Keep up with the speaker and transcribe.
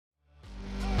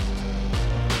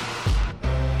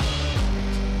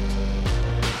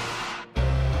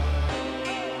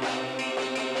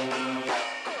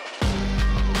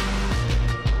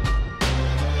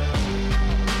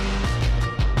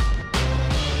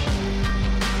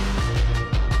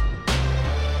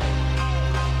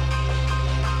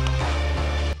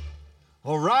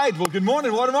right, well, good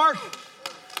morning, Watermark.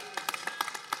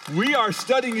 We are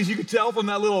studying, as you can tell from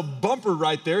that little bumper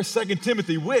right there, 2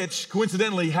 Timothy, which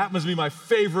coincidentally happens to be my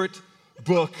favorite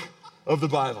book of the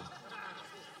Bible.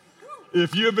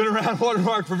 If you have been around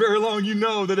Watermark for very long, you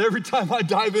know that every time I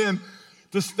dive in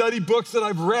to study books that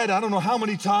I've read, I don't know how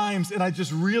many times, and I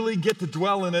just really get to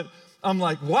dwell in it, I'm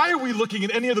like, why are we looking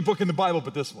at any other book in the Bible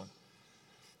but this one?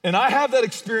 And I have that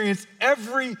experience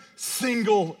every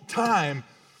single time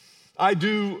I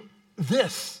do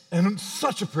this, and it's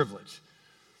such a privilege.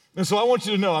 And so I want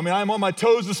you to know, I'm on my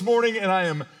toes this morning, and I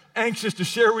am anxious to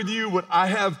share with you what I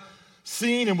have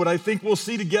seen and what I think we'll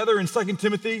see together in 2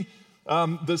 Timothy,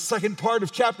 the second part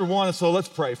of chapter 1. And so let's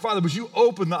pray. Father, would you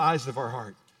open the eyes of our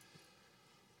heart?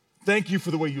 Thank you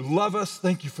for the way you love us.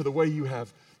 Thank you for the way you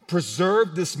have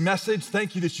preserved this message.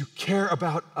 Thank you that you care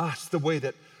about us the way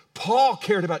that Paul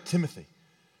cared about Timothy.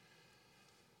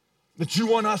 That you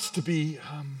want us to be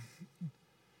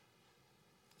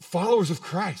followers of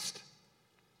Christ,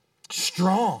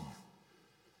 strong,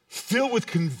 filled with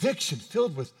conviction,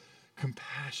 filled with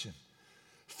compassion,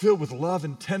 filled with love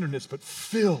and tenderness, but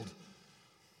filled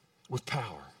with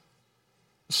power,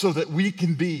 so that we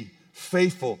can be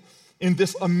faithful in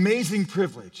this amazing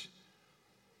privilege,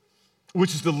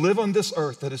 which is to live on this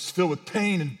earth that is filled with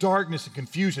pain and darkness and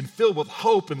confusion, filled with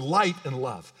hope and light and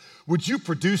love. Would you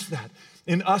produce that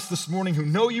in us this morning who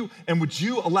know you, and would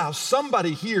you allow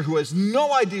somebody here who has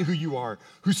no idea who you are,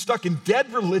 who's stuck in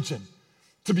dead religion,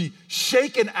 to be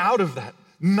shaken out of that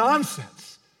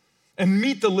nonsense and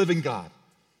meet the living God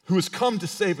who has come to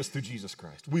save us through Jesus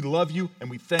Christ. We love you and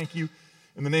we thank you.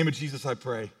 In the name of Jesus, I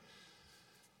pray.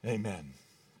 Amen.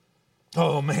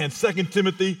 Oh man, 2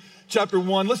 Timothy chapter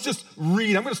 1. Let's just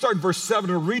read. I'm going to start in verse 7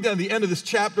 and read down the end of this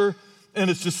chapter, and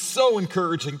it's just so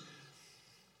encouraging.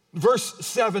 Verse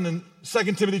 7 in 2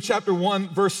 Timothy chapter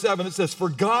 1, verse 7, it says, "For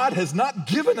God has not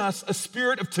given us a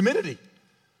spirit of timidity,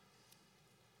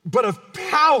 but of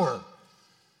power."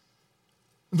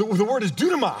 The word is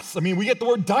dunamis. We get the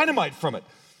word dynamite from it.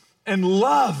 "And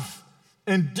love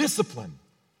and discipline.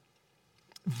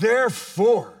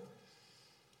 Therefore,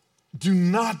 do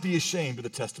not be ashamed of the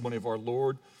testimony of our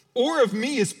Lord or of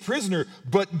me as prisoner,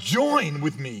 but join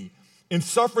with me in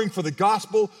suffering for the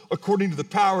gospel according to the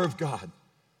power of God,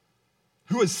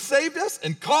 who has saved us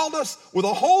and called us with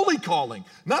a holy calling,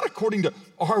 not according to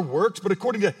our works, but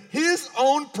according to his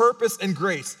own purpose and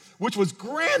grace, which was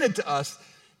granted to us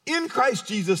in Christ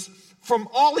Jesus from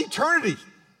all eternity.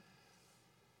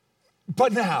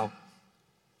 But now,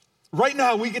 right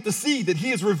now, we get to see that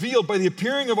he is revealed by the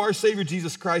appearing of our Savior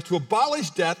Jesus Christ, who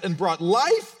abolished death and brought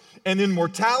life and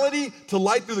immortality to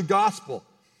light through the gospel,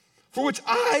 for which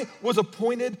I was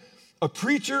appointed a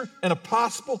preacher, an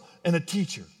apostle, and a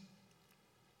teacher.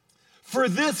 For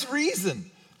this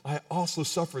reason, I also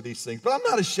suffer these things. But I'm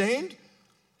not ashamed,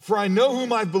 for I know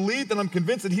whom I believed, and I'm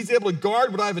convinced that he's able to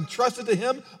guard what I have entrusted to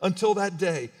him until that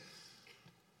day.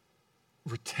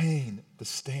 Retain the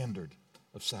standard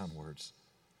of sound words,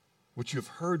 which you have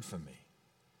heard from me.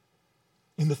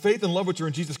 In the faith and love which are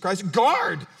in Jesus Christ,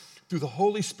 guard through the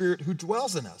Holy Spirit who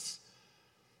dwells in us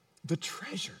the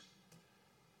treasure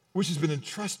which has been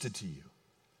entrusted to you.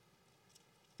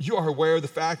 You are aware of the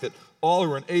fact that all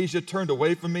who are in Asia turned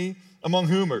away from me, among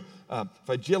whom are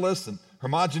Phygelus and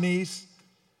Hermogenes.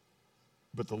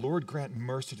 But the Lord grant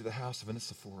mercy to the house of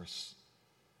Onesiphorus,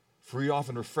 for he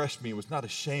often refreshed me and was not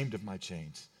ashamed of my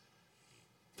chains.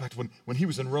 In fact, when he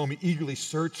was in Rome, he eagerly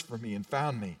searched for me and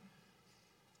found me.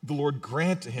 The Lord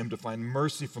grant to him to find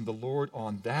mercy from the Lord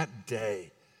on that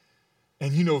day.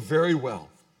 And you know very well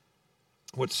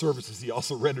what services he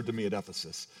also rendered to me at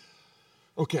Ephesus.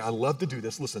 Okay, I love to do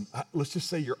this. Listen, let's just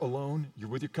say you're alone, you're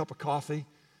with your cup of coffee,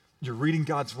 you're reading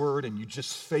God's word, and you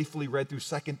just faithfully read through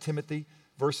 2 Timothy,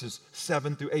 verses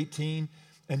 7 through 18,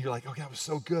 and you're like, okay, that was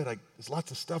so good. There's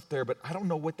lots of stuff there, but I don't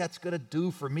know what that's going to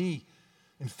do for me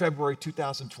in February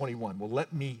 2021. Well,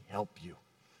 let me help you.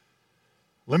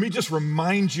 Let me just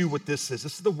remind you what this is.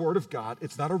 This is the Word of God.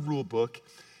 It's not a rule book.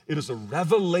 It is a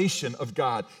revelation of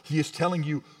God. He is telling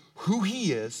you who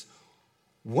he is,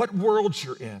 what world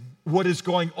you're in, what is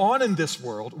going on in this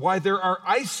world, why there are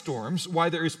ice storms, why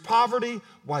there is poverty,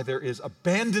 why there is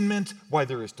abandonment, why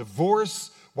there is divorce,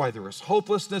 why there is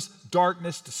hopelessness,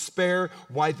 darkness, despair,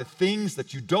 why the things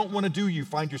that you don't want to do, you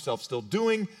find yourself still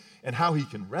doing, and how he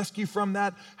can rescue from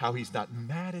that, how he's not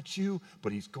mad at you,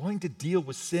 but he's going to deal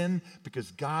with sin because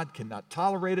God cannot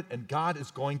tolerate it, and God is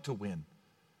going to win.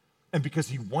 And because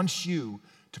he wants you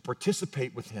to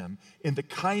participate with him in the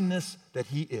kindness that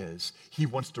he is, he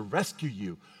wants to rescue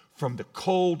you from the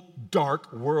cold,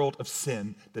 dark world of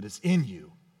sin that is in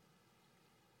you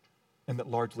and that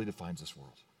largely defines this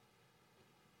world.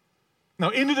 Now,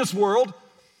 into this world,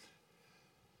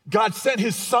 God sent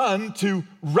his son to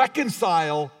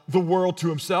reconcile the world to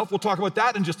himself. We'll talk about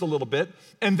that in just a little bit.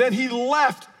 And then he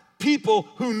left people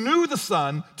who knew the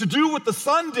son to do what the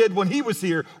son did when he was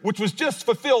here, which was just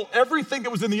fulfill everything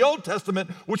that was in the Old Testament,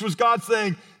 which was God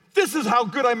saying, this is how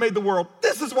good I made the world.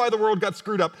 This is why the world got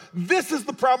screwed up. This is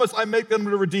the promise I make them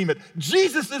to redeem it.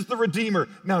 Jesus is the Redeemer.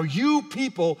 Now you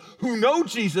people who know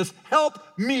Jesus, help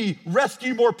me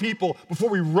rescue more people before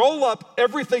we roll up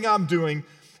everything I'm doing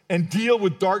and deal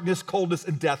with darkness, coldness,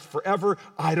 and death forever.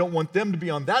 I don't want them to be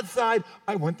on that side.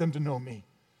 I want them to know me.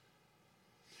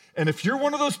 And if you're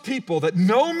one of those people that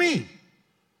know me,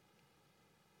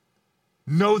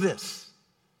 know this.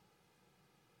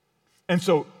 And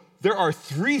so there are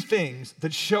three things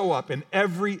that show up in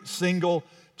every single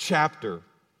chapter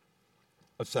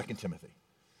of 2 Timothy.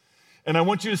 And I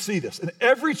want you to see this. In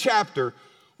every chapter,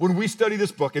 when we study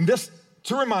this book, and this,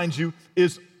 to remind you,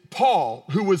 is Paul,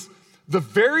 who was the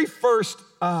very first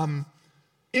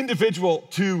individual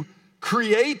to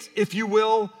create, if you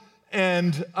will,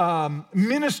 and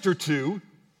minister to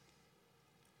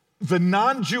the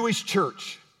non-Jewish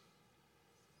church.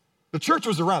 The church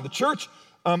was around. The church,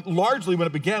 largely when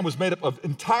it began, was made up of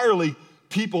entirely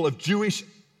people of Jewish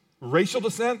racial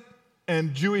descent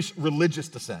and Jewish religious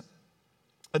descent.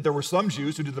 And there were some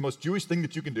Jews who did the most Jewish thing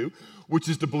that you can do, which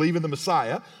is to believe in the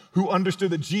Messiah, who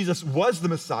understood that Jesus was the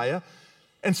Messiah.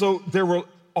 And so there were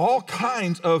all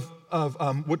kinds of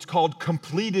what's called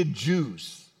completed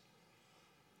Jews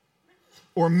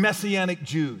or Messianic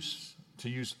Jews, to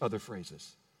use other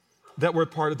phrases, that were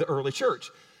part of the early church.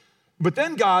 But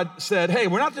then God said, hey,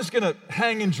 we're not just going to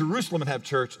hang in Jerusalem and have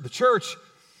church. The church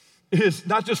is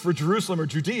not just for Jerusalem or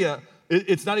Judea.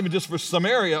 It's not even just for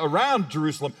Samaria around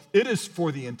Jerusalem. It is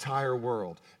for the entire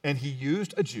world. And he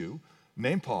used a Jew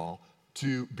named Paul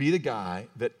to be the guy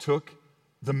that took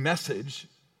the message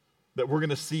that we're going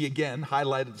to see again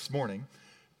highlighted this morning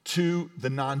to the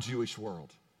non-Jewish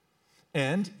world.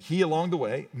 And he, along the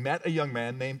way, met a young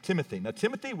man named Timothy. Now,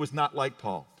 Timothy was not like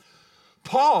Paul.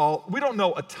 Paul, we don't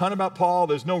know a ton about Paul.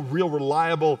 There's no real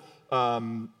reliable,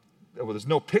 there's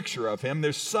no picture of him.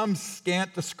 There's some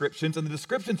scant descriptions, and the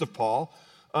descriptions of Paul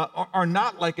are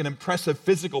not like an impressive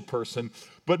physical person.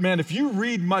 But man, if you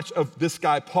read much of this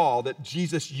guy, Paul, that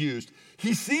Jesus used,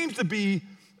 he seems to be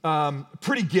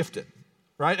pretty gifted,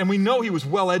 right? And we know he was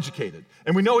well educated,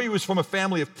 and we know he was from a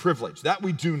family of privilege. That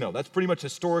we do know. That's pretty much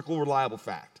historical, reliable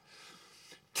fact.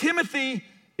 Timothy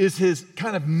is his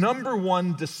kind of number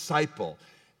one disciple.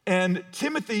 And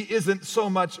Timothy isn't so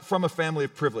much from a family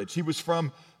of privilege. He was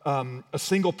from a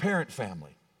single parent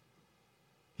family.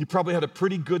 He probably had a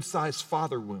pretty good sized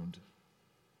father wound.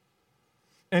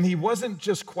 And he wasn't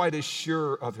just quite as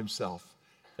sure of himself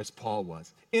as Paul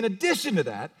was. In addition to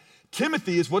that,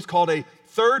 Timothy is what's called a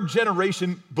third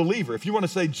generation believer. If you want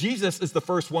to say Jesus is the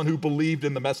first one who believed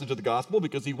in the message of the gospel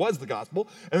because he was the gospel.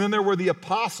 And then there were the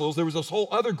apostles. There was this whole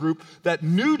other group that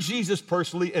knew Jesus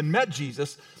personally and met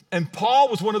Jesus. And Paul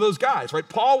was one of those guys, right?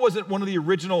 Paul wasn't one of the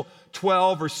original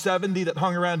 12 or 70 that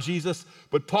hung around Jesus,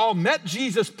 but Paul met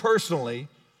Jesus personally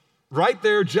right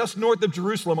there just north of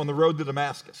Jerusalem on the road to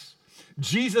Damascus.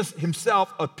 Jesus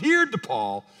himself appeared to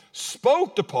Paul,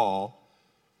 spoke to Paul,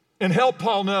 and help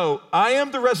Paul know, I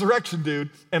am the resurrection dude,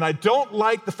 and I don't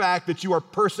like the fact that you are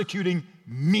persecuting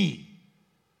me,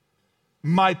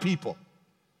 my people.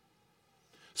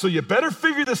 So you better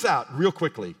figure this out real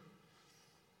quickly.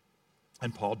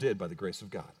 And Paul did, by the grace of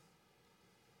God.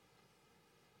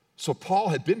 So Paul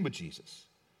had been with Jesus.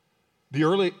 The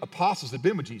early apostles had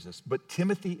been with Jesus, but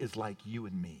Timothy is like you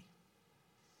and me.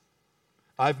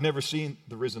 I've never seen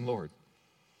the risen Lord.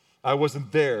 I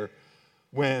wasn't there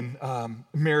when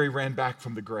Mary ran back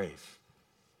from the grave.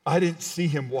 I didn't see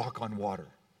him walk on water.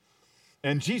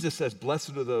 And Jesus says,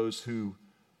 blessed are those who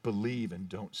believe and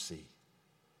don't see.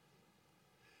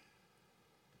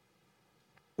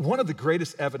 One of the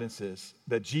greatest evidences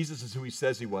that Jesus is who he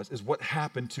says he was is what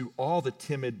happened to all the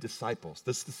timid disciples.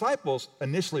 The disciples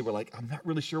initially were like, I'm not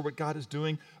really sure what God is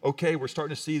doing. Okay, we're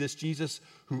starting to see this Jesus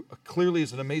who clearly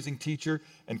is an amazing teacher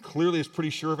and clearly is pretty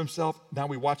sure of himself. Now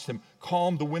we watched him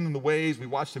calm the wind and the waves. We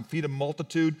watched him feed a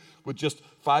multitude with just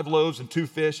 5 loaves and 2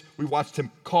 fish. We watched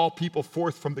him call people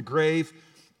forth from the grave.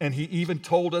 And he even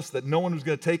told us that no one was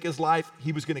going to take his life.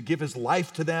 He was going to give his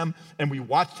life to them. And we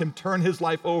watched him turn his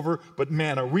life over. But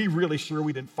man, are we really sure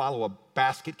we didn't follow a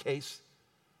basket case?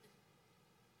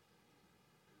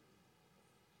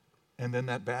 And then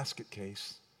that basket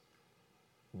case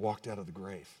walked out of the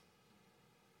grave.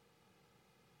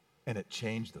 And it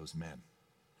changed those men.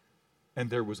 And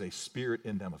there was a spirit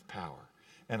in them of power.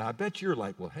 And I bet you're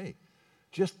like, well, hey,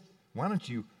 just why don't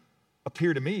you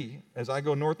appear to me as I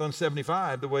go north on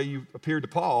 75 the way you appeared to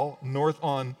Paul north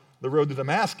on the road to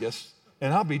Damascus,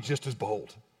 and I'll be just as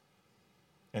bold.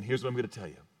 And here's what I'm going to tell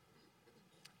you.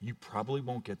 You probably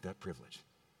won't get that privilege.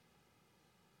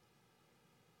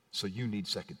 So you need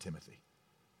 2 Timothy.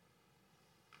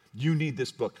 You need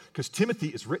this book, because Timothy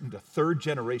is written to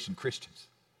third-generation Christians,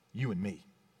 you and me,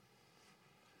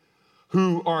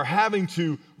 who are having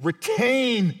to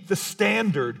retain the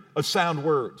standard of sound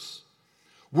words.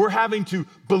 We're having to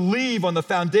believe on the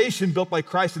foundation built by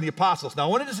Christ and the apostles. Now, I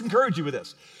want to just encourage you with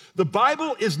this. The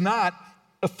Bible is not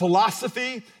a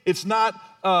philosophy. It's not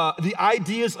the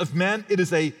ideas of men. It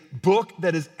is a book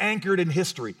that is anchored in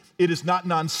history. It is not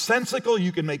nonsensical.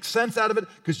 You can make sense out of it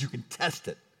because you can test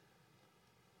it.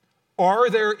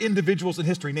 Are there individuals in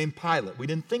history named Pilate? We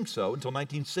didn't think so until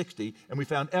 1960, and we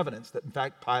found evidence that, in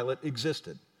fact, Pilate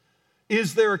existed.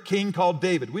 Is there a king called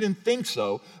David? We didn't think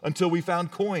so until we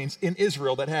found coins in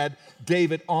Israel that had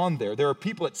David on there. There are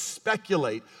people that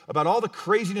speculate about all the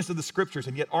craziness of the scriptures,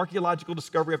 and yet archaeological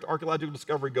discovery after archaeological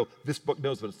discovery go, this book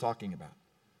knows what it's talking about.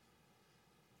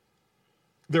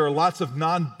 There are lots of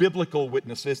non-biblical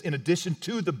witnesses in addition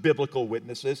to the biblical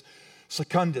witnesses,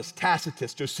 Secundus,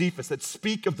 Tacitus, Josephus, that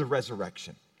speak of the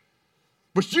resurrection.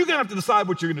 But you're going to have to decide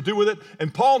what you're going to do with it,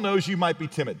 and Paul knows you might be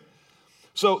timid.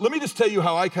 So let me just tell you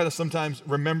how I kind of sometimes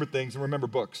remember things and remember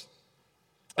books.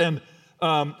 And,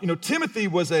 Timothy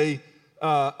was a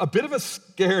bit of a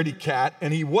scaredy cat,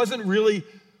 and he wasn't really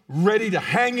ready to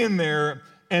hang in there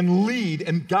and lead.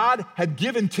 And God had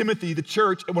given Timothy the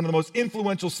church at one of the most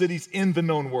influential cities in the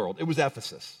known world. It was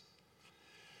Ephesus.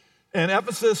 And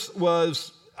Ephesus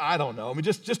was, I don't know,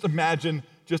 just imagine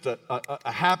just a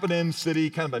happening city,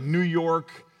 kind of a New York,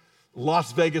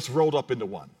 Las Vegas rolled up into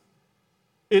one.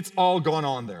 It's all gone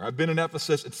on there. I've been in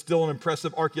Ephesus. It's still an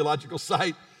impressive archaeological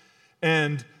site.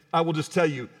 And I will just tell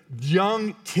you,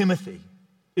 young Timothy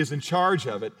is in charge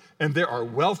of it. And there are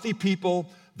wealthy people.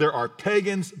 There are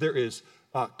pagans. There is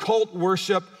cult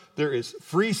worship. There is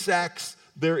free sex.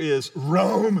 There is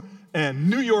Rome and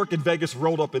New York and Vegas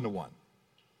rolled up into one.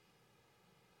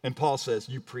 And Paul says,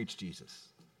 you preach Jesus.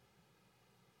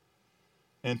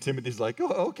 And Timothy's like,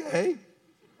 oh, okay.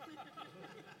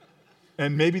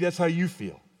 And maybe that's how you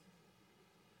feel.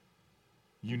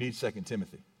 You need 2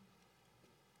 Timothy.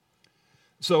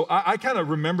 So I kind of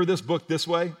remember this book this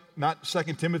way, not 2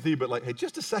 Timothy, but like, hey,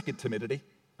 just a second, Timothy,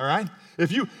 all right?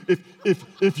 If you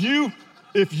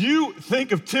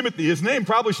think of Timothy, his name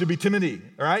probably should be Timothy,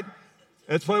 all right?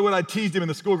 That's probably what I teased him in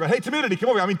the school. Hey, Timothy, come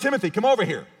over here. Timothy, come over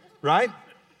here, right?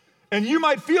 And you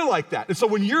might feel like that. And so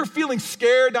when you're feeling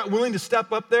scared, not willing to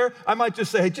step up there, I might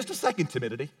just say, hey, just a second,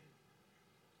 Timothy.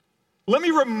 Let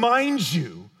me remind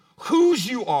you whose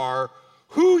you are,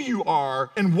 who you are,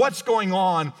 and what's going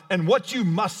on, and what you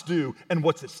must do, and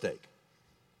what's at stake.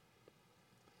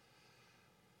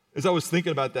 As I was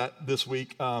thinking about that this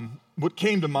week, what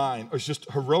came to mind was just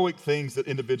heroic things that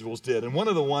individuals did. And one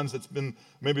of the ones that's been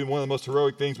maybe one of the most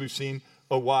heroic things we've seen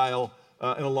in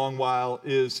a long while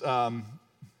is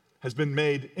has been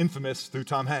made infamous through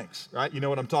Tom Hanks, right? You know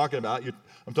what I'm talking about.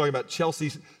 I'm talking about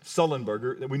Chelsea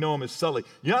Sullenberger, that we know him as Sully.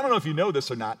 I don't know if you know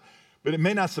this or not, but it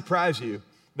may not surprise you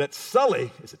that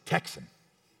Sully is a Texan,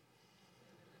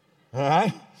 all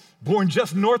right? Born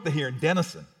just north of here in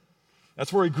Denison.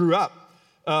 That's where he grew up.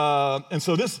 And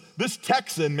so this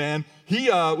Texan, man, he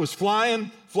was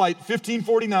flying flight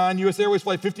 1549, U.S. Airways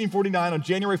flight 1549 on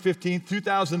January 15th,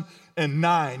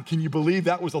 2009. Can you believe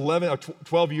that was 11 or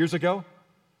 12 years ago?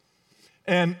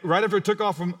 And right after it took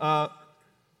off from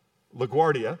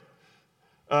LaGuardia,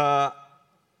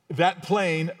 that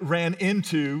plane ran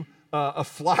into a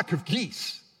flock of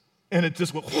geese, and it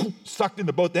just sucked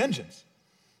into both engines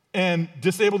and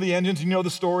disabled the engines. You know the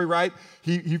story, right?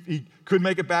 He couldn't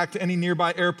make it back to any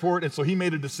nearby airport, and so he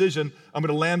made a decision, I'm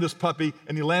going to land this puppy,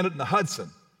 and he landed in the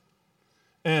Hudson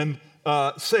and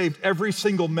saved every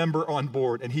single member on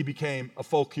board, and he became a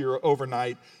folk hero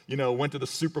overnight, went to the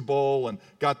Super Bowl and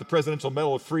got the Presidential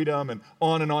Medal of Freedom, and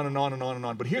on and on and on and on and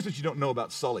on. But here's what you don't know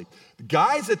about Sully. The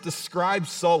guys that described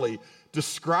Sully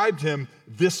described him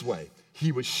this way.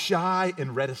 He was shy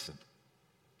and reticent.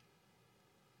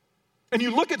 And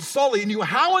you look at Sully and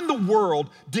how in the world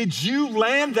did you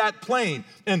land that plane?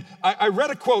 And I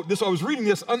read a quote, I was reading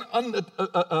this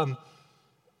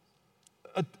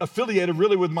affiliated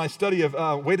really with my study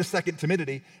of wait a second,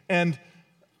 timidity. And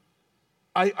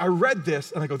I read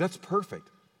this and I go, that's perfect.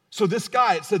 So this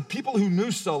guy, it said people who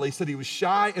knew Sully said he was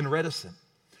shy and reticent.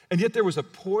 And yet there was a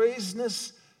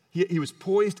poisedness. He was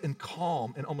poised and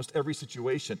calm in almost every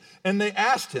situation. And they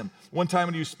asked him one time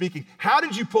when he was speaking, how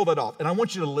did you pull that off? And I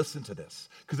want you to listen to this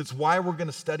because it's why we're going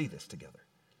to study this together.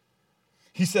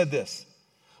 He said this,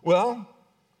 well,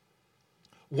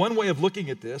 one way of looking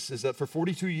at this is that for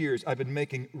 42 years, I've been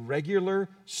making regular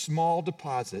small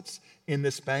deposits in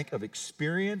this bank of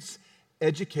experience,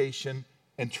 education,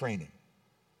 and training.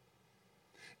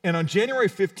 And on January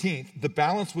 15th, the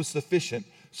balance was sufficient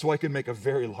so I could make a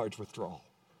very large withdrawal.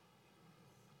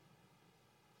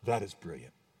 That is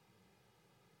brilliant.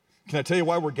 Can I tell you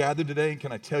why we're gathered today? And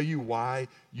can I tell you why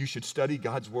you should study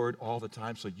God's word all the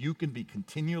time so you can be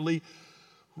continually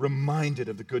reminded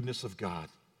of the goodness of God,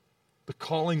 the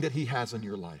calling that he has on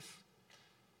your life,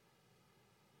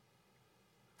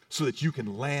 so that you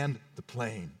can land the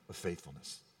plane of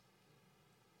faithfulness.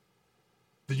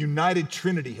 The United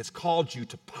Trinity has called you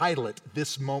to pilot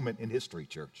this moment in history,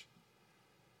 church.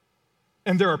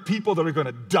 And there are people that are going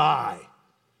to die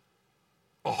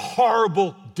a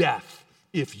horrible death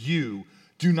if you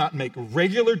do not make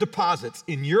regular deposits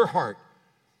in your heart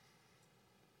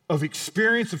of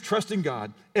experience of trusting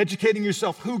God, educating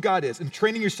yourself who God is, and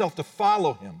training yourself to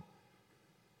follow him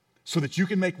so that you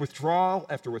can make withdrawal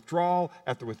after withdrawal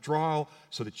after withdrawal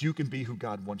so that you can be who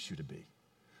God wants you to be.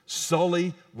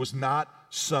 Sully was not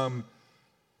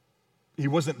he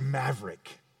wasn't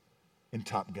Maverick in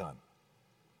Top Gun.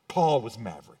 Paul was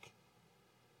Maverick.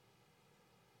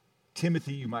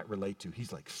 Timothy you might relate to,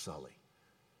 he's like Sully.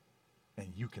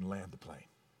 And you can land the plane.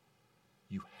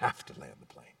 You have to land the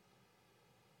plane.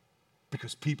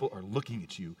 Because people are looking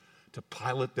at you to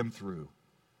pilot them through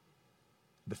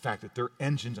the fact that their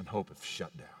engines and hope have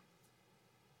shut down.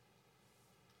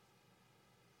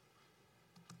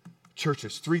 Church,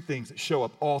 there's three things that show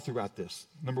up all throughout this.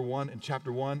 Number one, in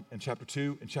chapter 1, and chapter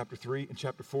 2, and chapter 3, and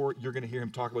chapter 4, you're going to hear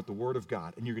him talk about the Word of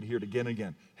God, and you're going to hear it again and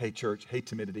again. Hey, church, hey,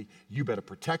 timidity, you better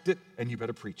protect it, and you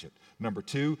better preach it. Number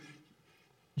 2,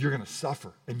 you're going to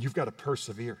suffer, and you've got to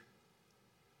persevere.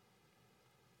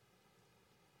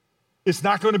 It's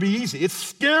not going to be easy. It's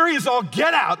scary as all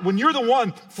get out when you're the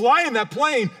one flying that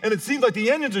plane and it seems like the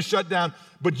engines are shut down,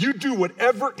 but you do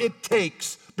whatever it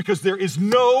takes because there is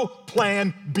no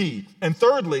plan B. And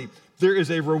thirdly, there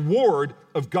is a reward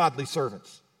of godly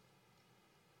servants.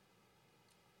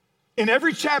 In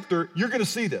every chapter, you're going to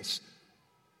see this.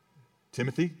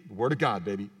 Timothy, the Word of God,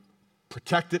 baby.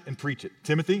 Protect it and preach it.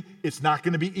 Timothy, it's not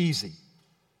going to be easy.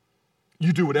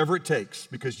 You do whatever it takes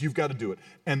because you've got to do it.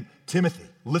 And Timothy,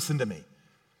 listen to me.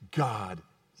 God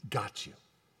got you.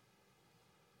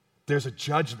 There's a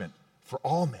judgment for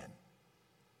all men,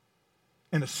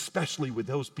 and especially with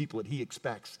those people that he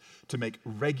expects to make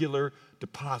regular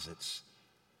deposits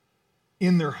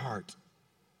in their heart,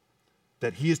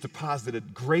 that he has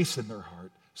deposited grace in their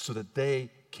heart so that they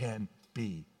can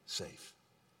be safe.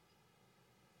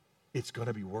 It's going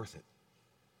to be worth it.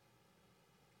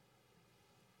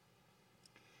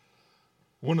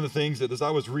 One of the things that as I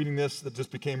was reading this that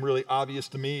just became really obvious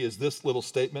to me is this little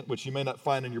statement, which you may not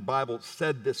find in your Bible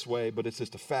said this way, but it's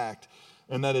just a fact,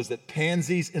 and that is that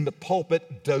pansies in the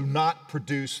pulpit do not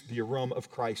produce the aroma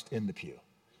of Christ in the pew.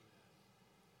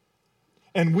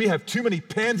 And we have too many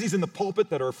pansies in the pulpit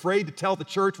that are afraid to tell the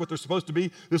church what they're supposed to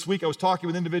be. This week I was talking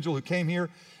with an individual who came here,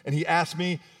 and he asked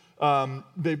me,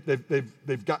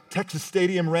 they've got Texas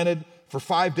Stadium rented for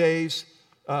 5 days.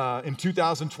 In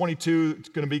 2022, it's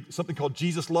going to be something called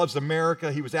Jesus Loves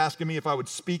America. He was asking me if I would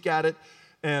speak at it,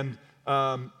 and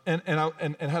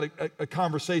had a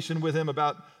conversation with him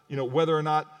about whether or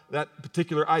not that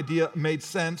particular idea made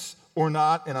sense or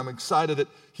not. And I'm excited that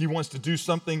he wants to do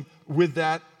something with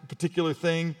that particular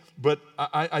thing. But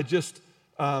I just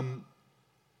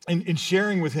in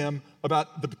sharing with him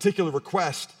about the particular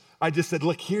request, I just said,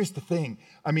 look, here's the thing.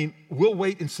 I mean, we'll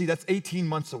wait and see. That's 18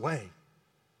 months away.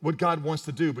 What God wants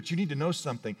to do, but you need to know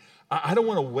something. I don't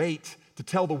want to wait to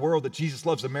tell the world that Jesus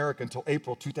loves America until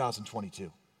April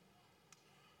 2022.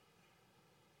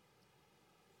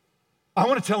 I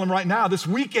want to tell them right now, this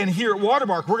weekend here at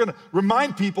Watermark, we're going to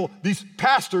remind people, these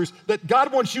pastors, that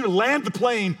God wants you to land the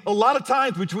plane a lot of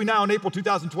times between now and April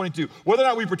 2022. Whether or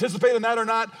not we participate in that or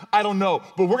not, I don't know.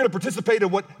 But we're going to participate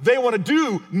in what they want to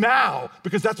do now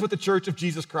because that's what the Church of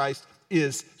Jesus Christ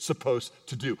is supposed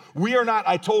to do. We are not,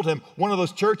 I told him, one of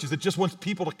those churches that just wants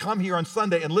people to come here on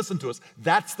Sunday and listen to us.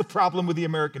 That's the problem with the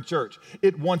American church.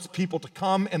 It wants people to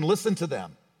come and listen to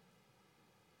them.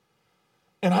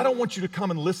 And I don't want you to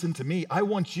come and listen to me. I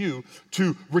want you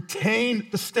to retain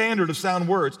the standard of sound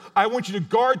words. I want you to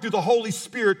guard through the Holy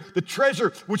Spirit the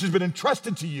treasure which has been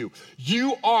entrusted to you.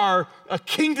 You are a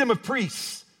kingdom of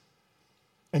priests.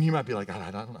 And you might be like,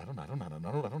 I don't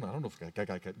know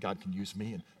if God can use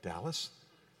me in Dallas.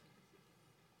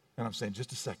 And I'm saying,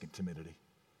 just a second, timidity.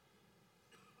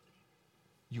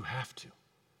 You have to.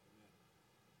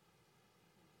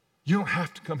 You don't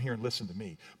have to come here and listen to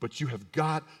me, but you have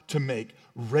got to make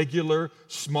regular,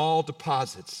 small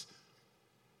deposits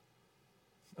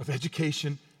of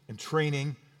education and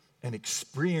training and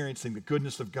experiencing the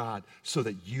goodness of God so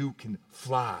that you can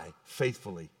fly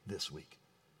faithfully this week.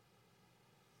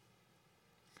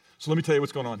 So let me tell you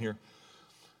what's going on here.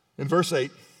 In verse 8,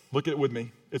 look at it with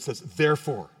me. It says,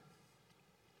 therefore.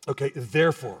 Okay,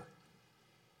 therefore.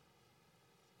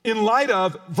 In light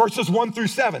of verses 1 through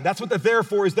 7. That's what the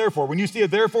therefore is there for. When you see a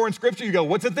therefore in Scripture, you go,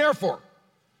 what's it there for?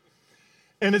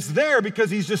 And it's there because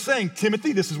he's just saying,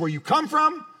 Timothy, this is where you come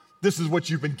from, this is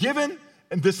what you've been given,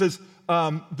 and this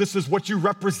is what you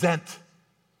represent.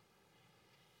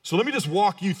 So let me just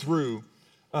walk you through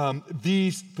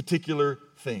these particular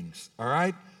things, all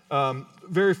right?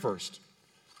 Very first,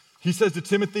 he says to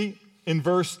Timothy, in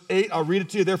verse 8, I'll read it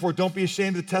to you. Therefore, don't be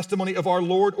ashamed of the testimony of our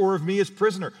Lord or of me as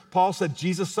prisoner. Paul said,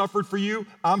 Jesus suffered for you.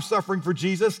 I'm suffering for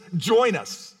Jesus. Join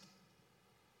us.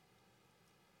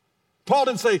 Paul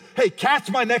didn't say, hey,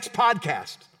 catch my next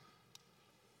podcast.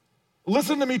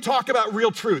 Listen to me talk about real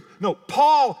truth. No,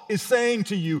 Paul is saying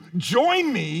to you,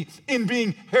 join me in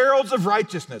being heralds of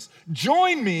righteousness.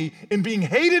 Join me in being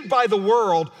hated by the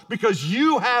world because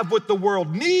you have what the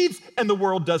world needs and the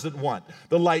world doesn't want.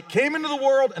 The light came into the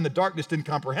world and the darkness didn't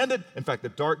comprehend it. In fact, the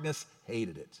darkness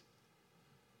hated it.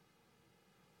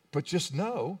 But just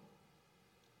know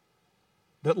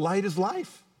that light is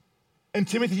life. And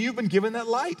Timothy, you've been given that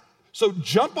light. So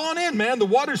jump on in, man. The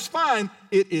water's fine.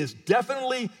 It is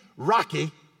definitely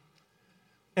rocky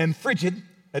and frigid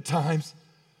at times,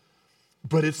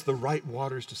 but it's the right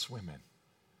waters to swim in.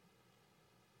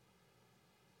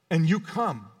 And you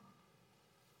come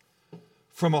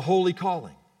from a holy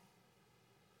calling.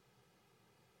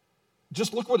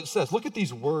 Just look what it says. Look at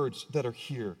these words that are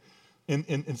here in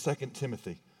 2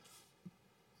 Timothy.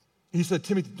 He said,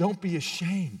 Timothy, don't be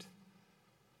ashamed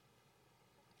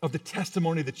of the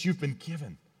testimony that you've been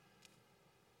given.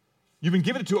 You've been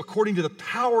given it to according to the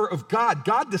power of God.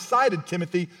 God decided,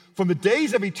 Timothy, from the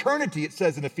days of eternity, it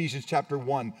says in Ephesians chapter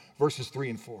 1, verses 3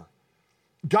 and 4.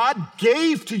 God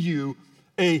gave to you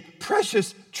a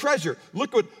precious treasure.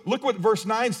 Look what verse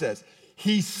 9 says.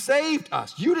 He saved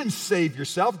us. You didn't save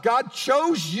yourself. God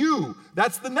chose you.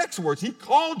 That's the next words. He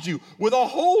called you with a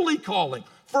holy calling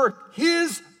for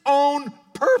his own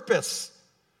purpose.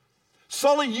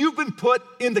 Sully, you've been put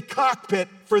in the cockpit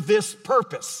for this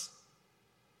purpose.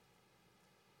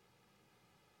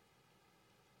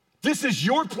 This is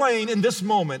your plane in this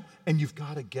moment, and you've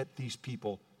got to get these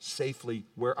people safely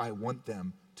where I want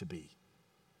them to be.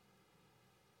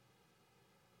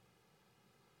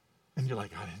 And you're like,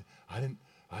 I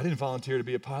didn't volunteer to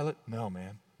be a pilot. No,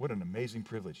 man, what an amazing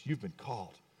privilege. You've been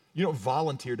called. You don't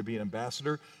volunteer to be an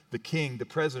ambassador. The king, the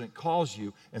president calls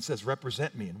you and says,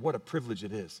 represent me. And what a privilege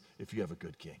it is if you have a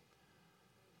good king.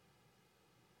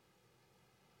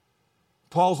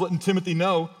 Paul's letting Timothy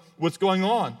know what's going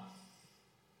on.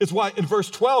 It's why in verse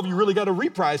 12, you really got to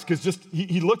reprise because just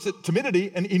he looks at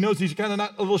timidity and he knows he's kind of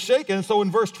not a little shaken. And so in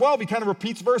verse 12, he kind of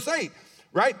repeats verse 8,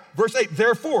 right? Verse 8,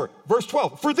 therefore, verse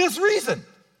 12, for this reason,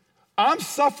 I'm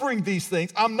suffering these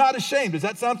things. I'm not ashamed. Does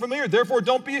that sound familiar? Therefore,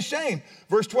 don't be ashamed.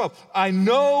 Verse 12, I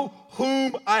know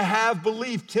whom I have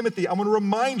believed. Timothy, I'm going to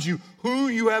remind you who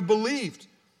you have believed.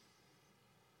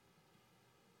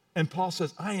 And Paul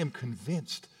says, I am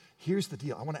convinced. Here's the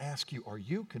deal. I want to ask you, are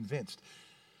you convinced?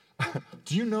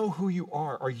 Do you know who you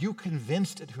are? Are you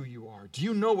convinced at who you are? Do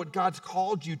you know what God's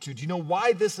called you to? Do you know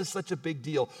why this is such a big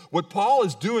deal? What Paul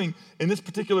is doing in this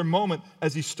particular moment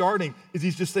as he's starting is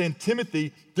he's just saying,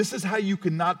 Timothy, this is how you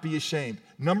cannot be ashamed.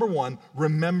 Number one,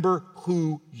 remember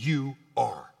who you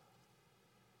are.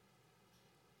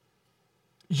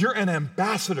 You're an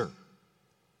ambassador.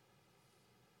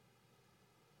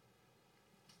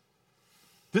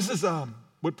 This is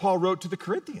what Paul wrote to the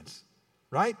Corinthians.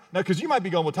 Right? Now, because you might be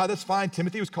going, well, Ty, that's fine.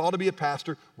 Timothy was called to be a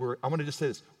pastor. I want to just say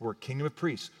this. We're a kingdom of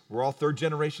priests. We're all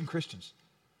third-generation Christians.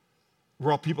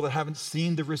 We're all people that haven't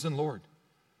seen the risen Lord.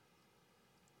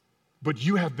 But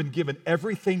you have been given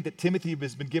everything that Timothy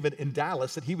has been given in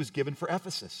Dallas that he was given for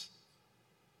Ephesus.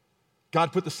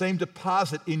 God put the same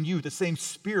deposit in you, the same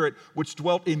spirit which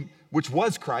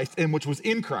was Christ and which was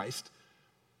in Christ,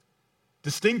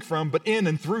 distinct from, but in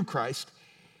and through Christ,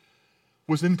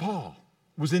 was in Paul,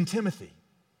 was in Timothy,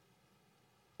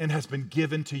 and has been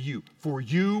given to you. For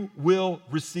you will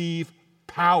receive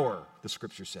power, the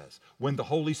scripture says, when the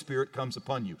Holy Spirit comes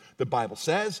upon you. The Bible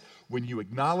says when you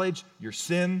acknowledge your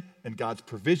sin and God's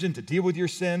provision to deal with your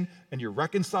sin and you're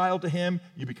reconciled to him,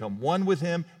 you become one with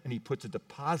him and he puts a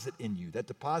deposit in you. That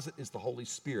deposit is the Holy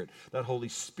Spirit. That Holy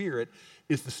Spirit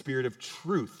is the Spirit of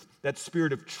truth. That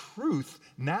Spirit of truth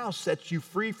now sets you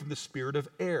free from the spirit of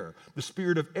error. The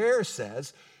spirit of error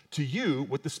says to you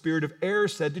what the spirit of error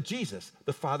said to Jesus.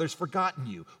 The Father's forgotten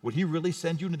you. Would he really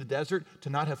send you into the desert to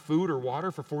not have food or water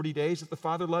for 40 days if the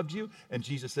Father loved you? And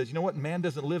Jesus says, you know what? Man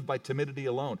doesn't live by timidity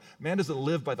alone. Man doesn't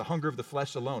live by the hunger of the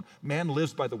flesh alone. Man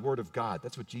lives by the word of God.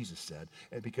 That's what Jesus said.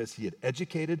 And because he had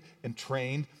educated and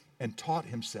trained and taught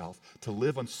himself to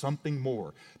live on something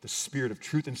more. The spirit of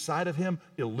truth inside of him,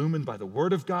 illumined by the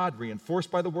word of God, reinforced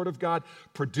by the word of God,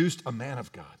 produced a man of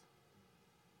God.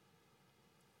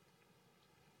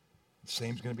 The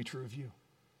same is going to be true of you.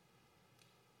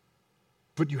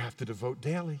 But you have to devote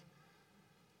daily.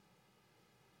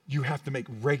 You have to make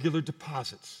regular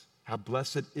deposits. How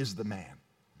blessed is the man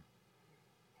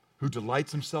who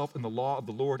delights himself in the law of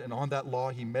the Lord, and on that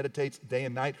law he meditates day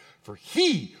and night, for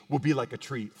he will be like a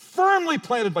tree firmly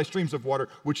planted by streams of water,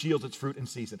 which yields its fruit in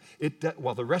season.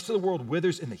 While the rest of the world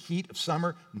withers in the heat of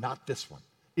summer, not this one.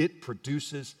 It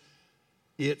produces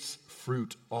its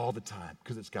fruit all the time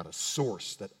because it's got a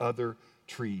source that other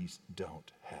trees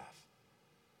don't have.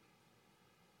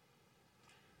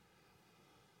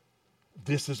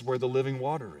 This is where the living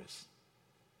water is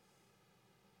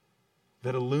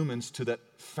that illumines to that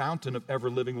fountain of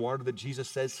ever-living water that Jesus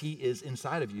says he is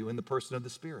inside of you in the person of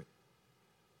the Spirit.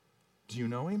 Do you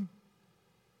know him?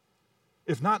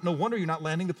 If not, no wonder you're not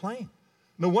landing the plane.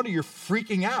 No wonder you're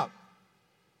freaking out,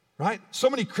 right? So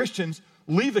many Christians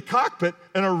leave the cockpit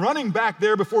and are running back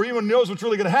there before anyone knows what's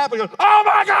really going to happen. Go, oh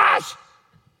my gosh!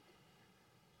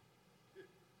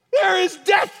 There is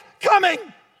death coming!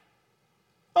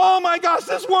 Oh my gosh,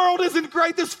 this world isn't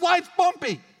great. This flight's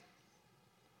bumpy.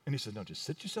 And he said, no, just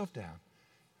sit yourself down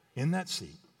in that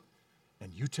seat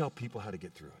and you tell people how to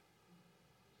get through it.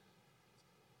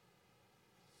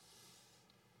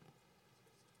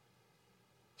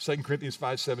 2 Corinthians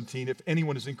 5:17, if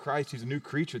anyone is in Christ, he's a new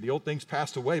creature. The old things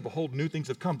passed away. Behold, new things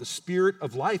have come. The Spirit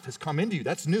of life has come into you.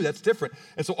 That's new. That's different.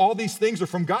 And so all these things are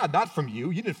from God, not from you.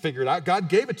 You didn't figure it out. God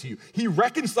gave it to you. He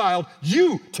reconciled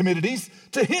you, Timidities,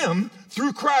 to him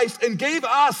through Christ and gave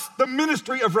us the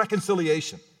ministry of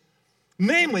reconciliation.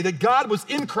 Namely, that God was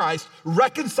in Christ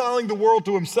reconciling the world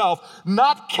to himself,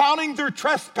 not counting their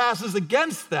trespasses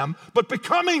against them, but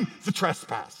becoming the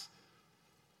trespass.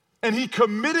 And he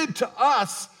committed to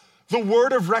us the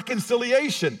word of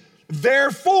reconciliation.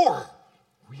 Therefore,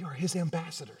 we are his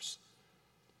ambassadors.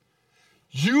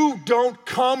 You don't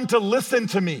come to listen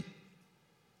to me.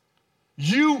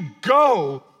 You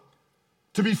go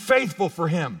to be faithful for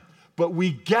him. But we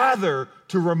gather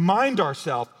to remind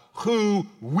ourselves who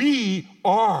we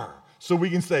are. So we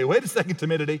can say, wait a second,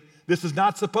 timidity. This is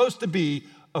not supposed to be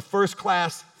a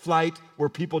first-class flight where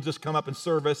people just come up and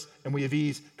serve us and we have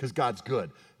ease because God's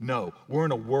good. No, we're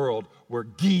in a world where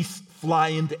geese fly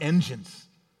into engines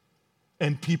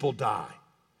and people die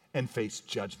and face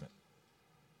judgment.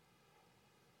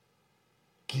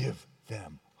 Give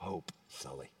them hope,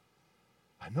 Sully.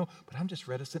 I know, but I'm just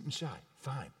reticent and shy.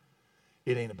 Fine.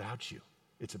 It ain't about you.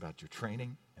 It's about your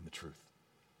training and the truth.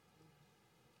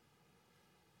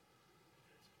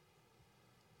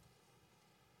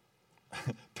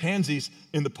 Pansies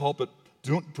in the pulpit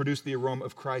don't produce the aroma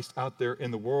of Christ out there in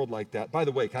the world like that. By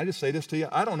the way, can I just say this to you?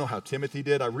 I don't know how Timothy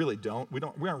did. I really don't. We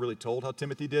aren't really told how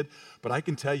Timothy did. But I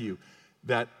can tell you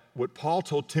that what Paul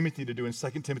told Timothy to do in 2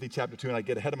 Timothy chapter 2, and I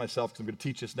get ahead of myself because I'm going to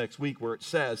teach this next week, where it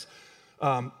says,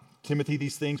 Timothy,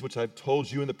 these things which I've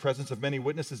told you in the presence of many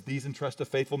witnesses, these entrust to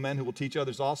faithful men who will teach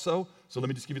others also. So let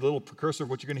me just give you a little precursor of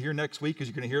what you're going to hear next week, because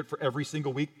you're going to hear it for every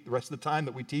single week the rest of the time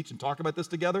that we teach and talk about this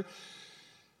together.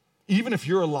 Even if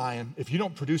you're a lion, if you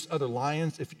don't produce other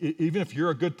lions, even if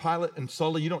you're a good pilot and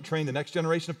Sully, you don't train the next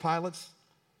generation of pilots,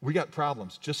 we got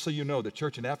problems. Just so you know, the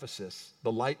church in Ephesus,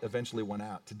 the light eventually went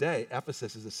out. Today,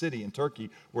 Ephesus is a city in Turkey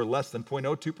where less than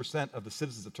 0.02% of the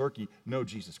citizens of Turkey know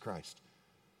Jesus Christ.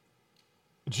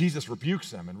 Jesus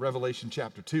rebukes them in Revelation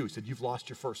chapter 2. He said, you've lost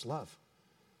your first love.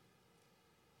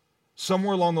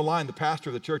 Somewhere along the line, the pastor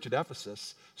of the church at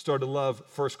Ephesus started to love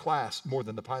first class more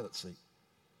than the pilot seat.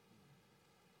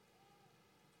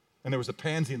 And there was a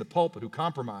pansy in the pulpit who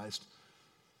compromised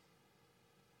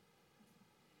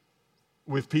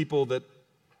with people that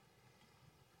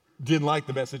didn't like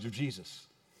the message of Jesus.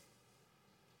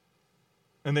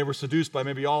 And they were seduced by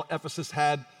maybe all Ephesus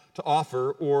had to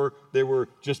offer, or they were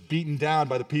just beaten down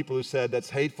by the people who said,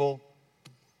 that's hateful.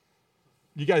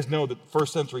 You guys know that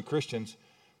first century Christians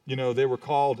You know, they were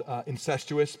called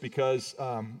incestuous because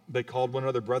they called one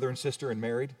another brother and sister and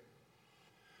married.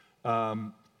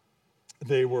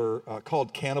 They were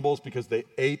called cannibals because they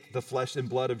ate the flesh and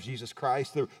blood of Jesus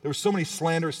Christ. There were so many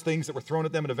slanderous things that were thrown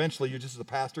at them, and eventually, you just as a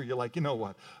pastor, you're like, you know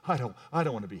what? I don't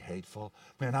want to be hateful.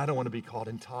 Man, I don't want to be called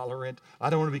intolerant. I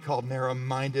don't want to be called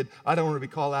narrow-minded. I don't want to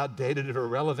be called outdated or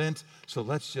irrelevant. So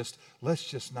let's just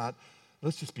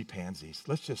be pansies.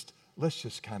 Let's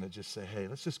just kind of just say, hey,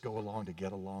 let's just go along to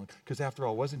get along. Because after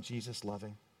all, wasn't Jesus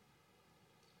loving?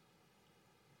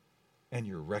 And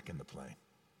you're wrecking the plane.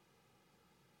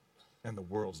 And the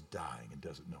world's dying and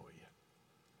doesn't know it yet.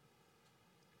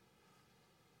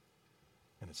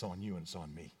 And it's on you and it's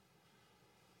on me.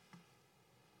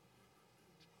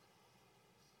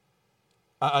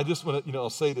 I just want to,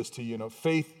 I'll say this to you,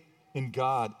 faith in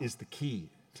God is the key,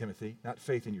 Timothy, not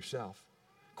faith in yourself.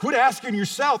 Quit asking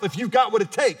yourself if you've got what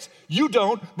it takes. You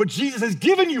don't, but Jesus has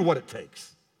given you what it takes.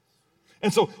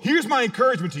 And so here's my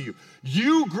encouragement to you.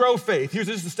 You grow faith. Here's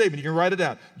the statement. You can write it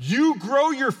down. You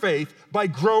grow your faith by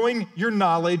growing your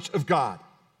knowledge of God.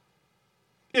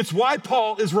 It's why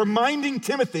Paul is reminding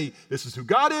Timothy, this is who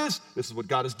God is, this is what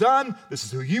God has done, this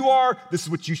is who you are, this is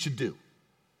what you should do.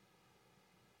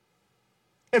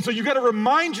 And so you got to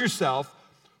remind yourself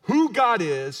who God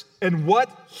is and what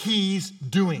he's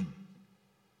doing.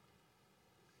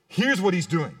 Here's what he's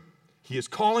doing. He is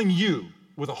calling you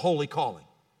with a holy calling.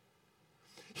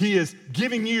 He is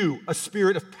giving you a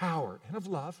spirit of power and of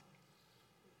love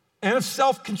and of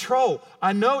self-control.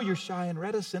 I know you're shy and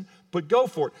reticent, but go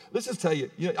for it. Let's just tell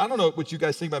you, I don't know what you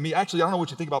guys think about me. Actually, I don't know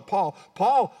what you think about Paul.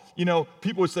 Paul,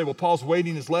 people would say, well, Paul's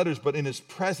weighting his letters, but in his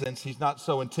presence, he's not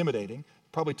so intimidating.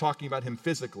 Probably talking about him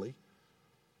physically.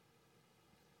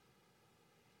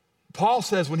 Paul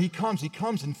says when he comes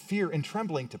in fear and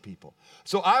trembling to people.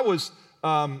 So I was,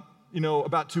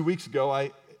 about 2 weeks ago,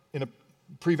 in a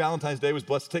pre-Valentine's Day, was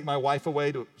blessed to take my wife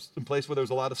away to some place where there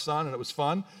was a lot of sun, and it was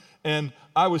fun. And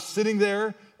I was sitting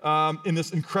there in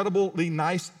this incredibly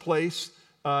nice place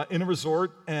in a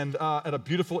resort and at a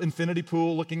beautiful infinity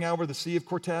pool looking out over the Sea of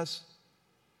Cortez.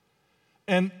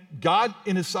 And God,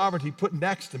 in his sovereignty, put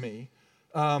next to me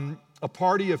a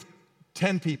party of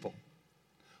 10 people,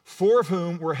 4 of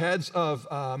whom were heads of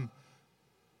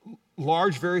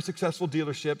large, very successful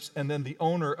dealerships, and then the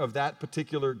owner of that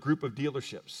particular group of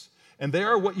dealerships. And they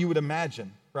are what you would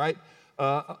imagine, right?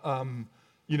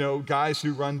 Guys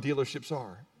who run dealerships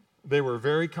are. They were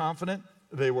very confident.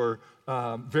 They were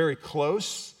very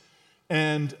close.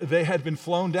 And they had been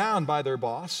flown down by their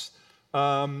boss,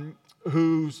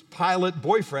 whose pilot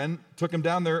boyfriend took them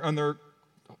down there on their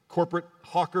corporate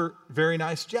Hawker, very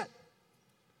nice jet.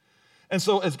 And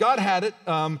so as God had it,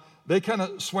 they kind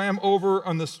of swam over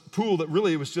on this pool that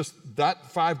really was just that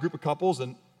 5 group of couples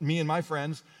and me and my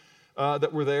friends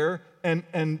that were there.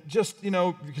 And just,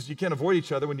 because you can't avoid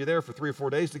each other when you're there for 3 or 4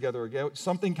 days together again,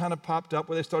 something kind of popped up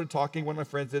where they started talking. One of my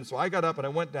friends did. So I got up and I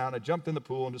went down, I jumped in the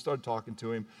pool and just started talking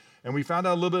to him. And we found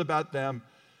out a little bit about them.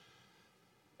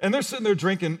 And they're sitting there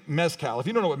drinking mezcal. If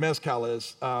you don't know what mezcal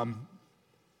is,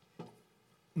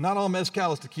 not all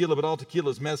mezcal is tequila, but all tequila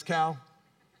is mezcal.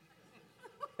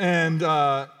 And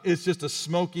it's just a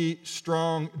smoky,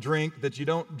 strong drink that you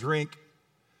don't drink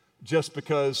just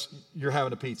because you're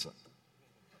having a pizza.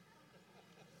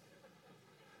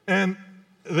 And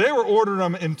they were ordering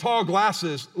them in tall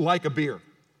glasses like a beer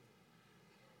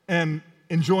and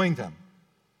enjoying them.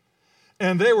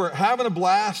 And they were having a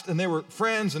blast, and they were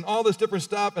friends and all this different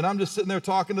stuff, and I'm just sitting there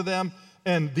talking to them,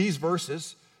 and these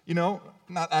verses,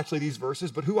 not actually these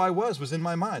verses, but who I was in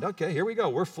my mind. Okay, here we go.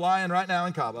 We're flying right now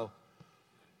in Cabo.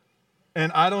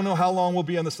 And I don't know how long we'll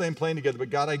be on the same plane together,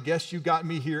 but God, I guess you got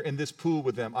me here in this pool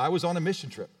with them. I was on a mission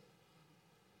trip.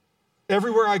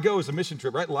 Everywhere I go is a mission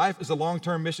trip, right? Life is a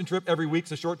long-term mission trip. Every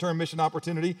week's a short-term mission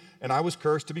opportunity, and I was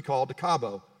cursed to be called to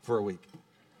Cabo for a week.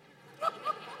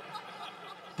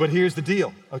 But here's the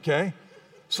deal, okay?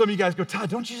 Some of you guys go, Todd,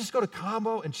 don't you just go to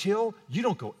Cabo and chill? You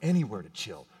don't go anywhere to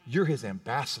chill. You're his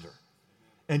ambassador.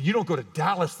 And you don't go to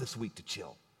Dallas this week to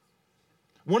chill.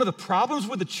 One of the problems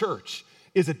with the church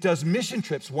is it does mission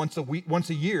trips once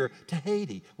a year to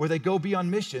Haiti, where they go be on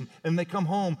mission and they come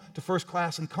home to first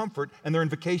class and comfort, and they're on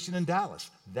vacation in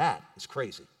Dallas. That is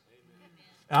crazy.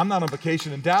 I'm not on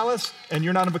vacation in Dallas, and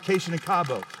you're not on vacation in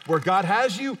Cabo. Where God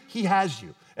has you, he has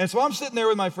you. And so I'm sitting there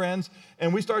with my friends,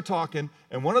 and we start talking,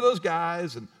 and one of those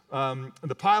guys, and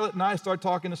the pilot and I start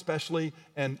talking especially,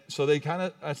 and so they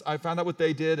I found out what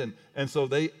they did, and so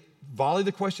they volleyed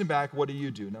the question back, what do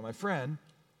you do? Now, my friend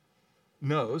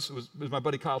knows, it was my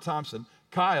buddy Kyle Thompson,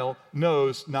 Kyle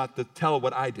knows not to tell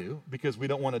what I do because we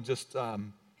don't want to just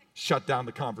shut down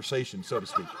the conversation, so to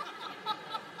speak.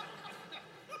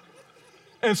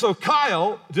 And so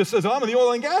Kyle just says, I'm in the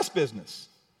oil and gas business,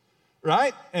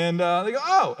 right? And they go,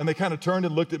 oh. And they kind of turned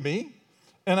and looked at me.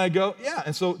 And I go, yeah.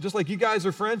 And so just like you guys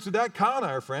are friends with that, Kyle and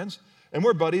I are friends. And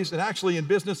we're buddies. And actually in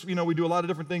business, we do a lot of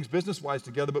different things business-wise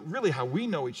together. But really how we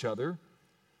know each other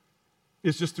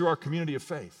is just through our community of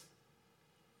faith.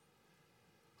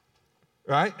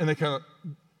 Right? And they kind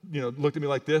of, looked at me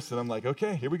like this. And I'm like,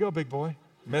 okay, here we go, big boy.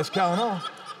 Mezcal and all.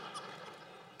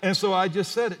 And so I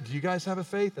just said, do you guys have a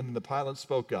faith? And then the pilot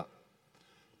spoke up,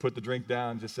 put the drink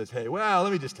down, and just says, hey, well,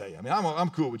 let me just tell you. I mean, I'm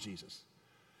cool with Jesus.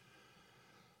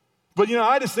 But,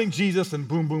 I just think Jesus and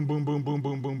boom, boom, boom, boom, boom,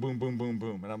 boom, boom, boom, boom, boom,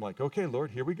 boom. And I'm like, okay,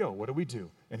 Lord, here we go. What do we do?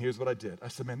 And here's what I did. I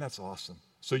said, man, that's awesome.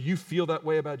 So you feel that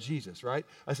way about Jesus, right?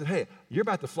 I said, hey, you're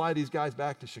about to fly these guys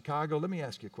back to Chicago. Let me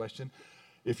ask you a question.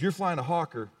 If you're flying a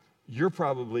Hawker, you're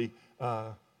probably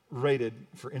rated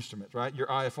for instruments, right? You're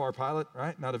IFR pilot,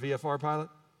 right? Not a VFR pilot,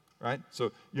 right?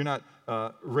 So you're not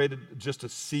rated just to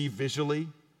see visually.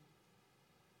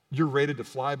 You're rated to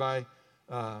fly by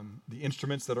the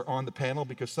instruments that are on the panel,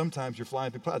 because sometimes you're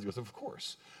flying through clouds. He goes, of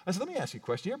course. I said, let me ask you a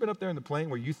question. You ever been up there in the plane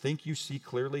where you think you see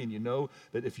clearly and you know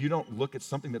that if you don't look at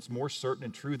something that's more certain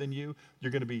and true than you,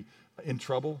 you're going to be in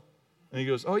trouble? And he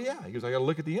goes, oh yeah. He goes, I got to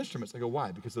look at the instruments. I go,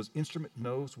 why? Because those instrument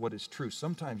knows what is true.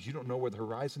 Sometimes you don't know where the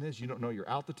horizon is. You don't know your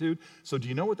altitude. So do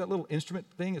you know what that little instrument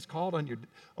thing is called on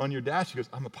your dash? He goes,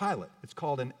 I'm a pilot. It's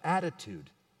called an attitude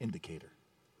indicator.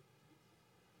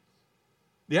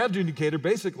 The attitude indicator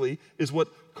basically is what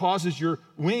causes your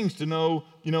wings to know,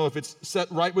 if it's set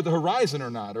right with the horizon or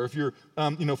not, or if you're,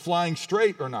 flying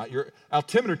straight or not. Your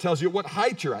altimeter tells you what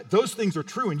height you're at. Those things are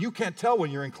true, and you can't tell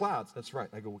when you're in clouds. That's right.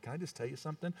 I go, well, can I just tell you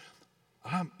something?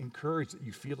 I'm encouraged that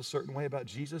you feel a certain way about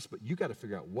Jesus, but you got to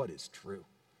figure out what is true.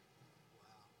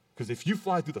 Because if you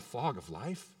fly through the fog of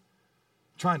life,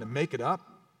 trying to make it up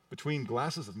between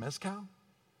glasses of mezcal,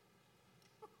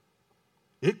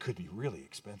 it could be really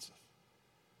expensive.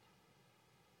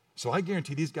 So I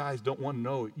guarantee these guys don't want to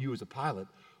know you as a pilot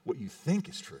what you think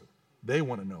is true. They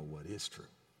want to know what is true.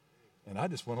 And I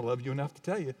just want to love you enough to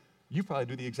tell you, you probably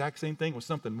do the exact same thing with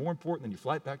something more important than your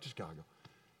flight back to Chicago.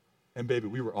 And baby,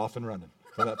 we were off and running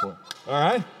from that point. All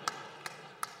right?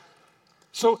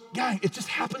 So, gang, it just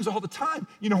happens all the time.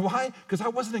 You know why? Because I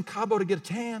wasn't in Cabo to get a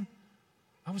tan.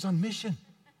 I was on mission.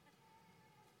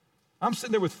 I'm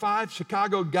sitting there with 5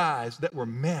 Chicago guys that were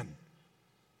men.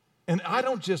 And I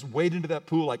don't just wade into that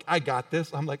pool like, I got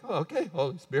this. I'm like, oh, okay,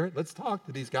 Holy Spirit, let's talk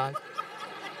to these guys.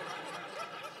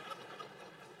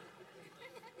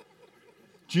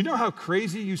 Do you know how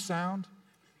crazy you sound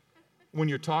when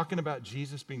you're talking about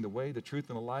Jesus being the way, the truth,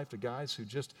 and the life to guys who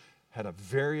just had a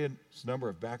varied number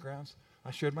of backgrounds?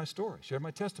 I shared my story, shared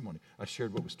my testimony. I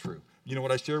shared what was true. You know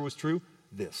what I shared was true?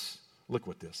 This. Look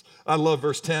what this. I love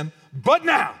verse 10. But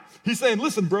now, he's saying,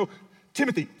 listen, bro,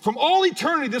 Timothy, from all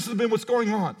eternity, this has been what's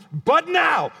going on. But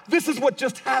now, this is what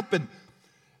just happened.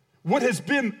 What has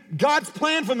been God's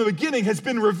plan from the beginning has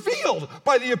been revealed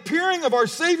by the appearing of our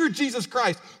Savior Jesus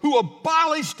Christ, who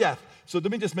abolished death. So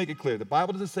let me just make it clear. The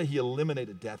Bible doesn't say he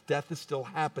eliminated death. Death is still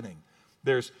happening.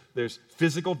 There's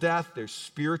physical death, there's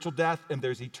spiritual death, and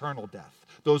there's eternal death.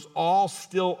 Those all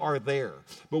still are there.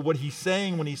 But what he's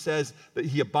saying when he says that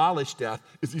he abolished death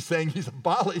is he's saying he's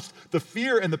abolished the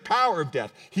fear and the power of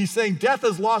death. He's saying death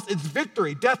has lost its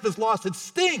victory. Death has lost its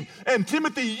sting. And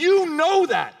Timothy, you know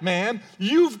that, man.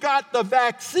 You've got the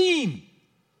vaccine.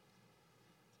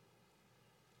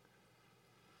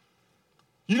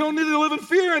 You don't need to live in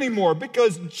fear anymore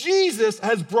because Jesus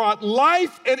has brought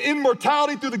life and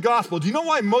immortality through the gospel. Do you know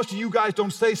why most of you guys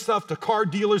don't say stuff to car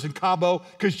dealers in Cabo?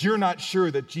 Because you're not sure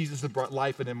that Jesus has brought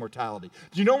life and immortality.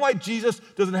 Do you know why Jesus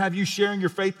doesn't have you sharing your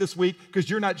faith this week? Because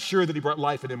you're not sure that he brought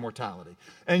life and immortality.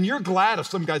 And you're glad if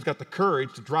some guy's got the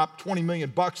courage to drop $20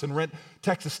 million and rent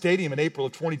Texas Stadium in April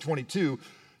of 2022,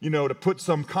 to put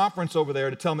some conference over there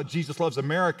to tell them that Jesus loves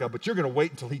America, but you're going to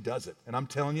wait until he does it. And I'm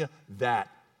telling you, that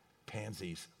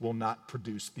pansies will not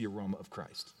produce the aroma of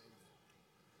Christ.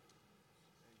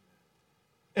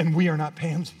 And we are not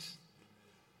pansies.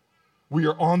 We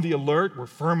are on the alert. We're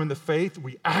firm in the faith.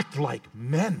 We act like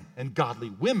men and godly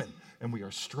women. And we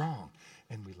are strong.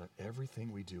 And we let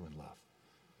everything we do in love.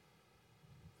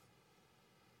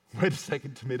 Wait a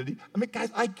second, timidity. I mean,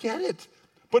 guys, I get it.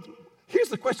 But here's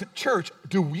the question. Church,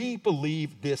 do we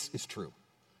believe this is true?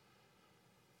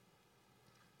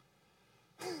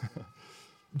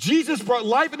 Jesus brought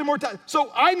life and immortality. So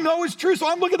I know it's true. So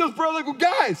I'm looking at those brothers and go,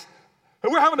 guys,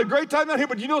 we're having a great time out here,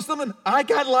 but you know something? I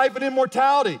got life and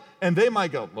immortality. And they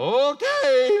might go,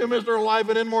 okay, Mr. Life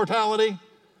and Immortality.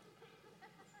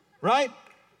 Right?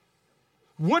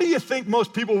 What do you think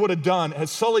most people would have done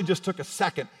as Sully just took a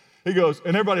second? He goes,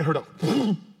 and everybody heard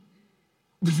a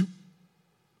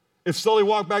If Sully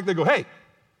walked back, they'd go, hey,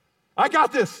 I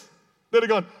got this. They'd have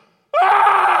gone,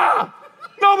 ah!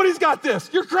 Nobody's got this.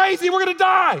 You're crazy. We're going to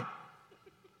die.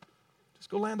 Just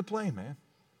go land the plane, man.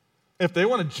 If they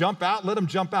want to jump out, let them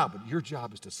jump out. But your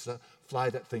job is to fly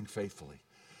that thing faithfully.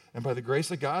 And by the grace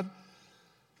of God,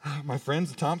 my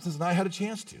friends, the Thompsons and I had a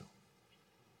chance to.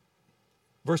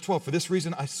 Verse 12, for this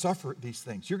reason I suffer these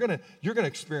things. You're going to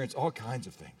experience all kinds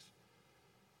of things.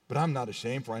 But I'm not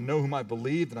ashamed, for I know whom I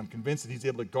believe, and I'm convinced that he's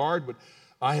able to guard what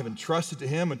I have entrusted to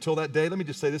him until that day. Let me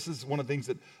just say, this is one of the things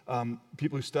that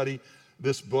people who study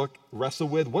this book wrestle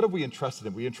with. What have we entrusted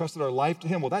him? We entrusted our life to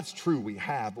him. Well, that's true, we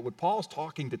have. But what Paul's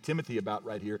talking to Timothy about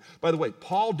right here, by the way,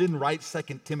 Paul didn't write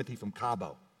 2 Timothy from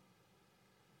Cabo.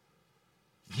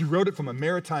 He wrote it from a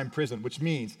maritime prison, which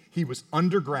means he was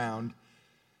underground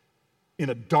in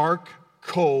a dark,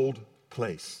 cold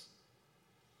place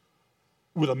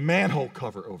with a manhole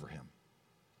cover over him.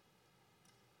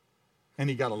 And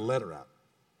he got a letter out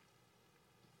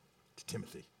to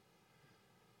Timothy.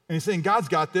 And he's saying, God's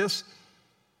got this.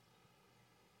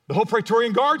 The whole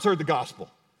Praetorian Guards heard the gospel.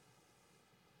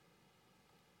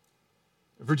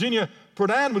 Virginia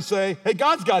Prodan would say, hey,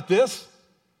 God's got this.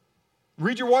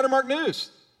 Read your Watermark News.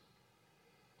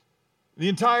 The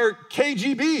entire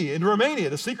KGB in Romania,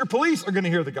 the secret police, are going to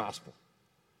hear the gospel.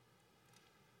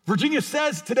 Virginia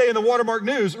says today in the Watermark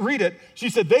News, read it, she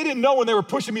said, they didn't know when they were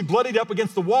pushing me bloodied up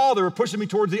against the wall, they were pushing me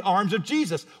towards the arms of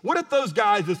Jesus. What if those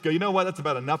guys just go, you know what, that's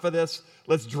about enough of this.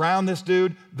 Let's drown this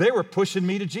dude. They were pushing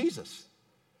me to Jesus.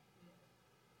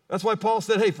 That's why Paul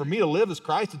said, hey, for me to live is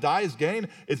Christ, to die is gain.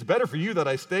 It's better for you that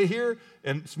I stay here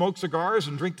and smoke cigars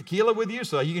and drink tequila with you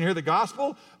so that you can hear the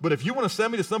gospel. But if you want to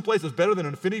send me to someplace that's better than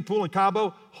an infinity pool in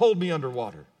Cabo, hold me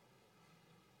underwater.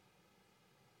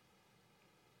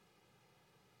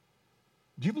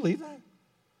 Do you believe that?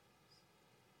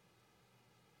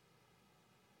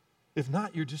 If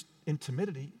not, you're just in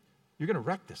timidity. You're going to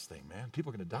wreck this thing, man.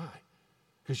 People are going to die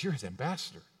because you're his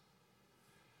ambassador.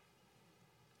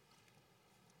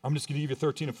 I'm just going to give you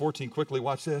 13 and 14 quickly.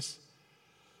 Watch this.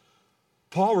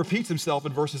 Paul repeats himself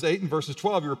in verses 8 and verses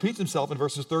 12. He repeats himself in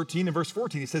verses 13 and verse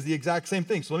 14. He says the exact same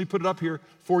thing. So let me put it up here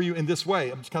for you in this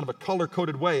way. It's kind of a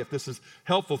color-coded way if this is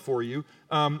helpful for you.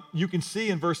 You can see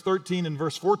in verse 13 and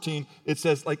verse 14, it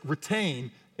says like retain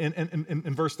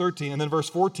in verse 13. And then verse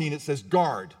 14, it says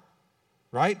guard,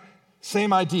 right?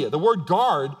 Same idea. The word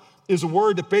guard is a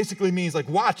word that basically means like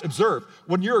watch, observe.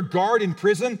 When you're a guard in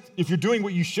prison, if you're doing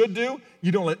what you should do,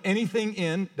 you don't let anything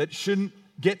in that shouldn't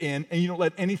get in, and you don't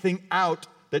let anything out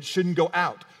that shouldn't go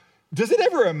out. Does it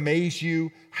ever amaze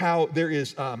you how there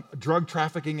is drug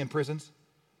trafficking in prisons?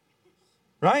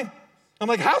 Right? I'm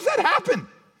like, how's that happen?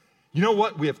 You know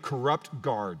what? We have corrupt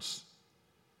guards.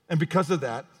 And because of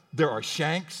that, there are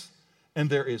shanks, and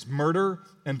there is murder,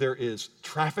 and there is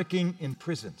trafficking in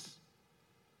prisons.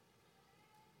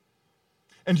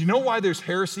 And you know why there's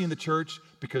heresy in the church?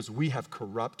 Because we have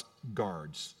corrupt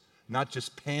guards, not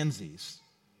just pansies,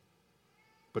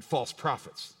 but false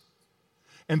prophets.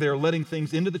 And they're letting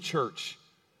things into the church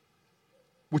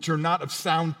which are not of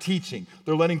sound teaching.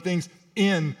 They're letting things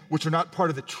in which are not part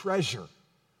of the treasure.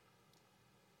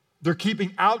 They're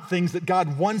keeping out things that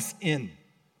God wants in.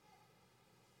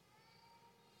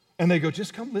 And they go,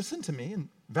 just come listen to me and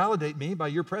validate me by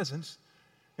your presence.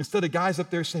 Instead of guys up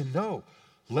there saying, no,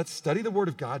 let's study the Word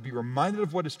of God, be reminded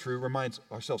of what is true, remind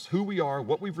ourselves who we are,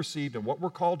 what we've received, and what we're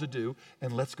called to do,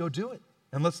 and let's go do it.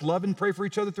 And let's love and pray for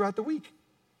each other throughout the week.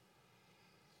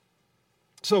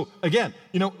 So again,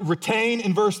 retain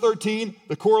in verse 13.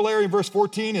 The corollary in verse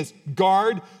 14 is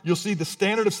guard. You'll see the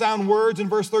standard of sound words in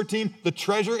verse 13, the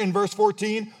treasure in verse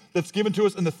 14 that's given to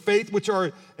us, and the faith which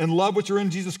are and love which are in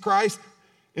Jesus Christ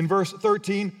in verse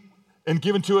 13, and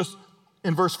given to us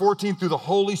in verse 14 through the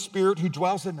Holy Spirit who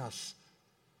dwells in us.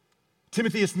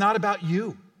 Timothy, it's not about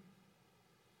you.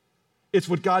 It's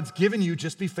what God's given you.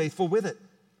 Just be faithful with it.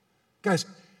 Guys,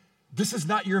 this is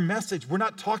not your message. We're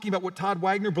not talking about what Todd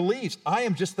Wagner believes. I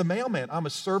am just the mailman. I'm a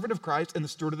servant of Christ and the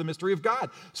steward of the mystery of God.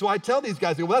 So I tell these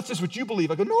guys, well, that's just what you believe.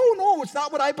 I go, no, it's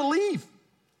not what I believe.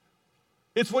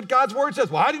 It's what God's word says.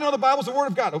 Well, how do you know the Bible's the word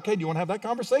of God? Okay, do you want to have that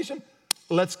conversation?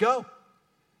 Let's go.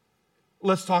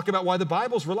 Let's talk about why the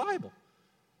Bible's reliable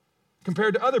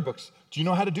compared to other books. Do you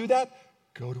know how to do that?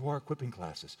 Go to our equipping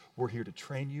classes. We're here to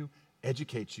train you,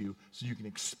 educate you, so you can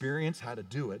experience how to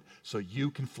do it so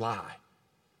you can fly,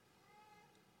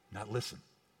 not listen.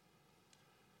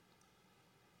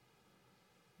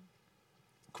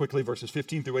 Quickly, verses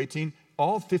 15 through 18.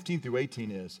 All 15 through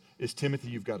 18 is Timothy,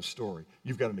 you've got a story.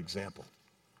 You've got an example.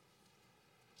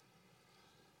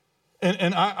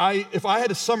 And if I had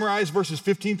to summarize verses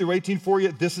 15 through 18 for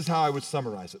you, this is how I would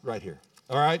summarize it right here.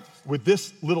 all right, with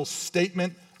this little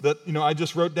statement that, I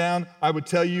just wrote down, I would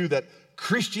tell you that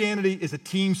Christianity is a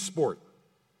team sport,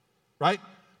 right?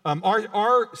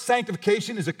 Our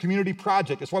sanctification is a community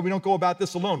project. That's why we don't go about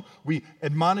this alone. We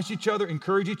admonish each other,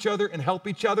 encourage each other, and help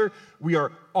each other. We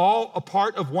are all a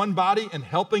part of one body and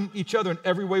helping each other in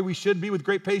every way we should be with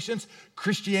great patience.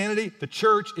 Christianity, the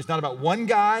church, is not about one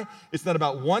guy. It's not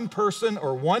about one person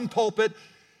or one pulpit.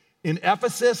 In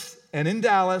Ephesus and in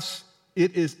Dallas,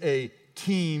 it is a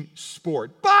team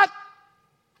sport. But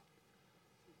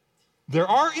there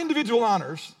are individual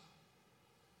honors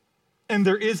and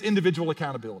there is individual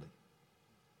accountability.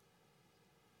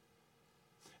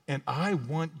 And I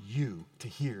want you to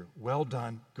hear, well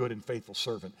done, good and faithful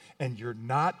servant. And you're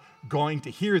not going to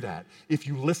hear that if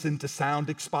you listen to sound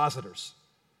expositors.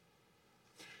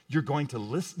 You're going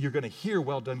to hear,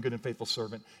 well done, good and faithful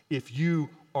servant, if you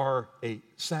are a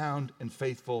sound and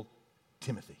faithful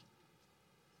Timothy.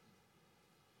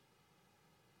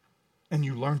 And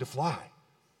you learn to fly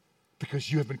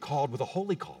because you have been called with a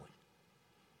holy calling.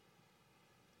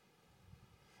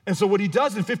 And so what he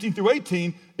does in 15 through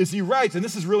 18 is he writes, and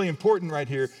this is really important right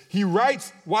here, he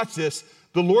writes, watch this,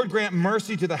 the Lord grant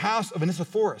mercy to the house of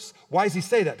Onesiphorus. Why does he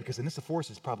say that? Because Onesiphorus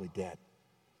is probably dead.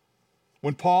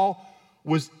 When Paul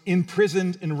was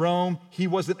imprisoned in Rome, he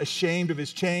wasn't ashamed of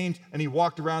his chains, and he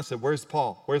walked around and said, where's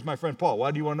Paul? Where's my friend Paul?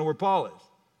 Why do you want to know where Paul is?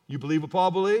 You believe what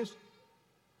Paul believes?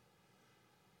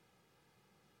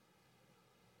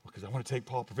 Because I want to take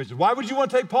Paul provisions. Why would you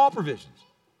want to take Paul provisions?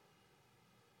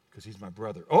 Because he's my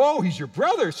brother. Oh, he's your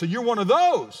brother, so you're one of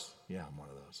those. Yeah, I'm one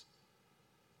of those.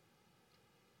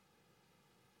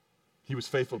 He was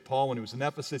faithful to Paul when he was in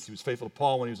Ephesus. He was faithful to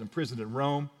Paul when he was imprisoned in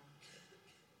Rome.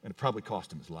 And it probably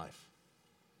cost him his life.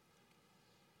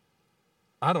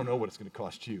 I don't know what it's going to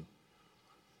cost you.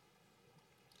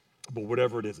 But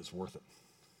whatever it is, it's worth it.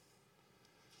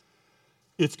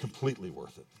 It's completely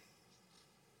worth it.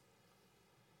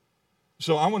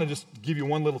 So I want to just give you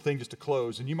one little thing just to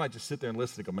close, and you might just sit there and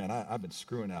listen and go, man, I've been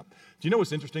screwing up. Do you know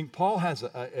what's interesting? Paul has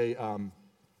a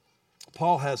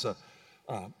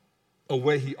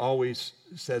way he always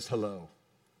says hello.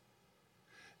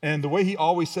 And the way he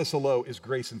always says hello is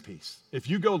grace and peace. If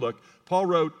you go look, Paul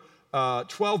wrote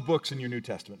 12 books in your New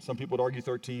Testament. Some people would argue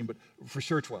 13, but for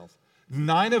sure 12.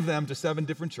 9 of them to 7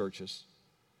 different churches.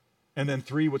 And then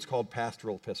 3 what's called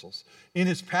pastoral epistles. In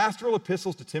his pastoral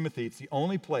epistles to Timothy, it's the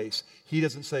only place he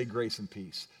doesn't say grace and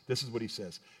peace. This is what he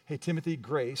says. Hey, Timothy,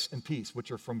 grace and peace,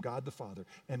 which are from God the Father,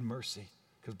 and mercy.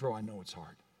 Because, bro, I know it's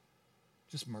hard.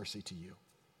 Just mercy to you.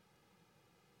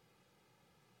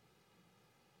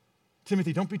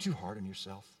 Timothy, don't be too hard on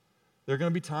yourself. There are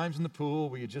going to be times in the pool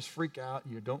where you just freak out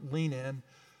and you don't lean in.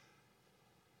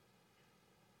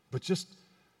 But just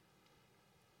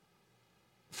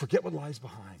forget what lies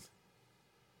behind.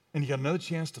 And you got another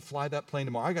chance to fly that plane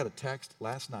tomorrow. I got a text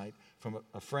last night from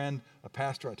a friend, a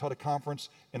pastor. I taught a conference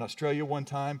in Australia one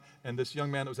time, and this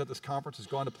young man that was at this conference has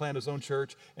gone to plant his own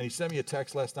church, and he sent me a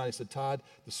text last night. He said, Todd,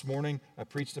 this morning I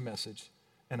preached a message,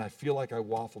 and I feel like I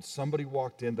waffled. Somebody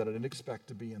walked in that I didn't expect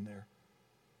to be in there,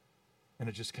 and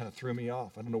it just kind of threw me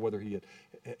off. I don't know whether he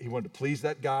wanted to please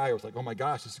that guy or was like, oh my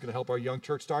gosh, this is going to help our young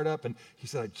church start up, and he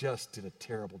said, I just did a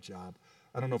terrible job.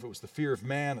 I don't know if it was the fear of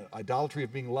man, idolatry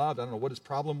of being loved. I don't know what his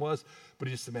problem was, but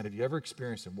he just said, man, have you ever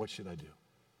experienced it? What should I do?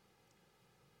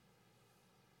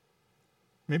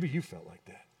 Maybe you felt like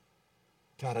that.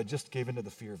 God, I just gave into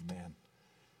the fear of man.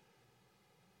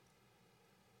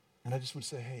 And I just would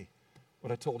say, hey,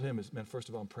 what I told him is, man, first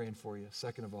of all, I'm praying for you.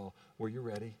 Second of all, were you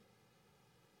ready?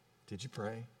 Did you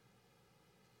pray?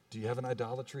 Do you have an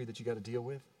idolatry that you got to deal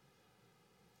with?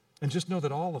 And just know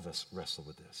that all of us wrestle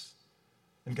with this.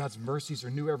 And God's mercies are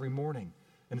new every morning.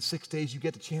 And in 6 days, you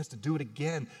get the chance to do it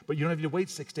again. But you don't have to wait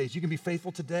 6 days. You can be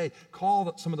faithful today.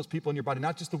 Call some of those people in your body,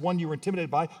 not just the one you were intimidated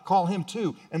by. Call him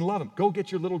too and love him. Go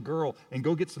get your little girl and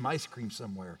go get some ice cream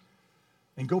somewhere.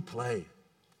 And go play.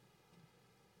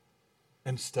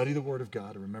 And study the Word of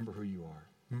God and remember who you are.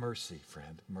 Mercy,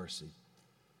 friend, mercy.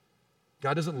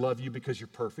 God doesn't love you because you're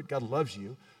perfect. God loves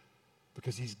you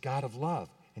because he's God of love.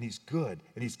 And he's good.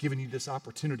 And he's given you this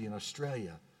opportunity in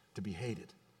Australia to be hated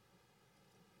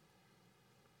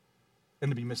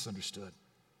and to be misunderstood.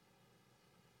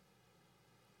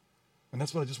 And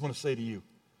that's what I just want to say to you.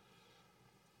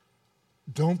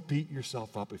 Don't beat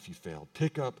yourself up if you failed.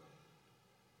 Pick up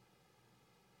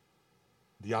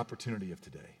the opportunity of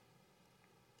today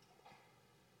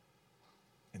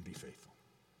and be faithful.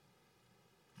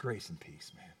 Grace and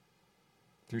peace, man,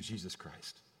 through Jesus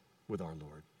Christ with our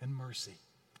Lord, and mercy.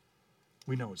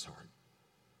 We know it's hard.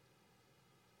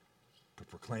 But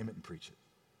proclaim it and preach it.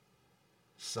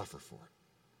 Suffer for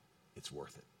it. It's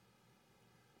worth it.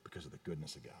 because of the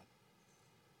goodness of God.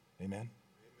 Amen?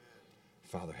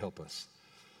 Father, help us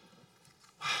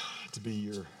to be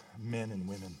your men and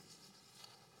women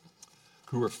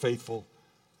who are faithful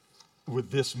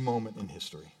with this moment in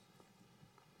history.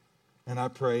 And I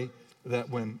pray that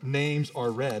when names are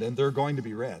read, and they're going to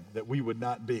be read, that we would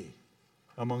not be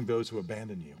among those who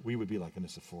abandon you. We would be like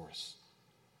Onesiphorus,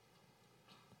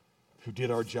 who did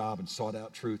our job and sought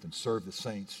out truth and served the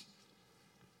saints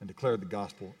and declared the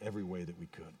gospel every way that we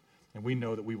could. And we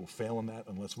know that we will fail in that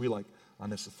unless we, like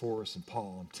Onesiphorus and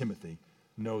Paul and Timothy,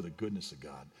 know the goodness of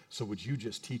God. So would you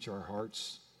just teach our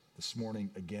hearts this morning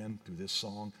again through this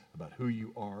song about who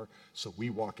you are, so we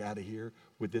walk out of here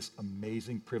with this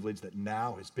amazing privilege that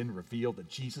now has been revealed, that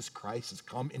Jesus Christ has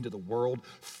come into the world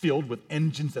filled with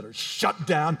engines that are shut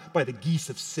down by the geese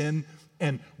of sin,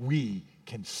 and we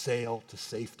can sail to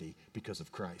safety because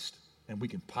of Christ. And we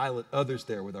can pilot others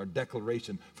there with our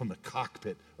declaration from the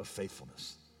cockpit of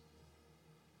faithfulness.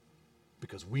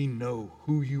 Because we know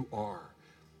who you are.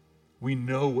 We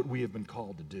know what we have been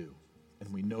called to do.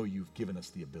 And we know you've given us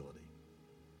the ability.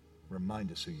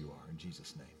 Remind us who you are. In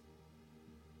Jesus' name,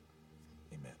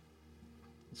 amen.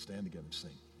 Let's stand together and sing.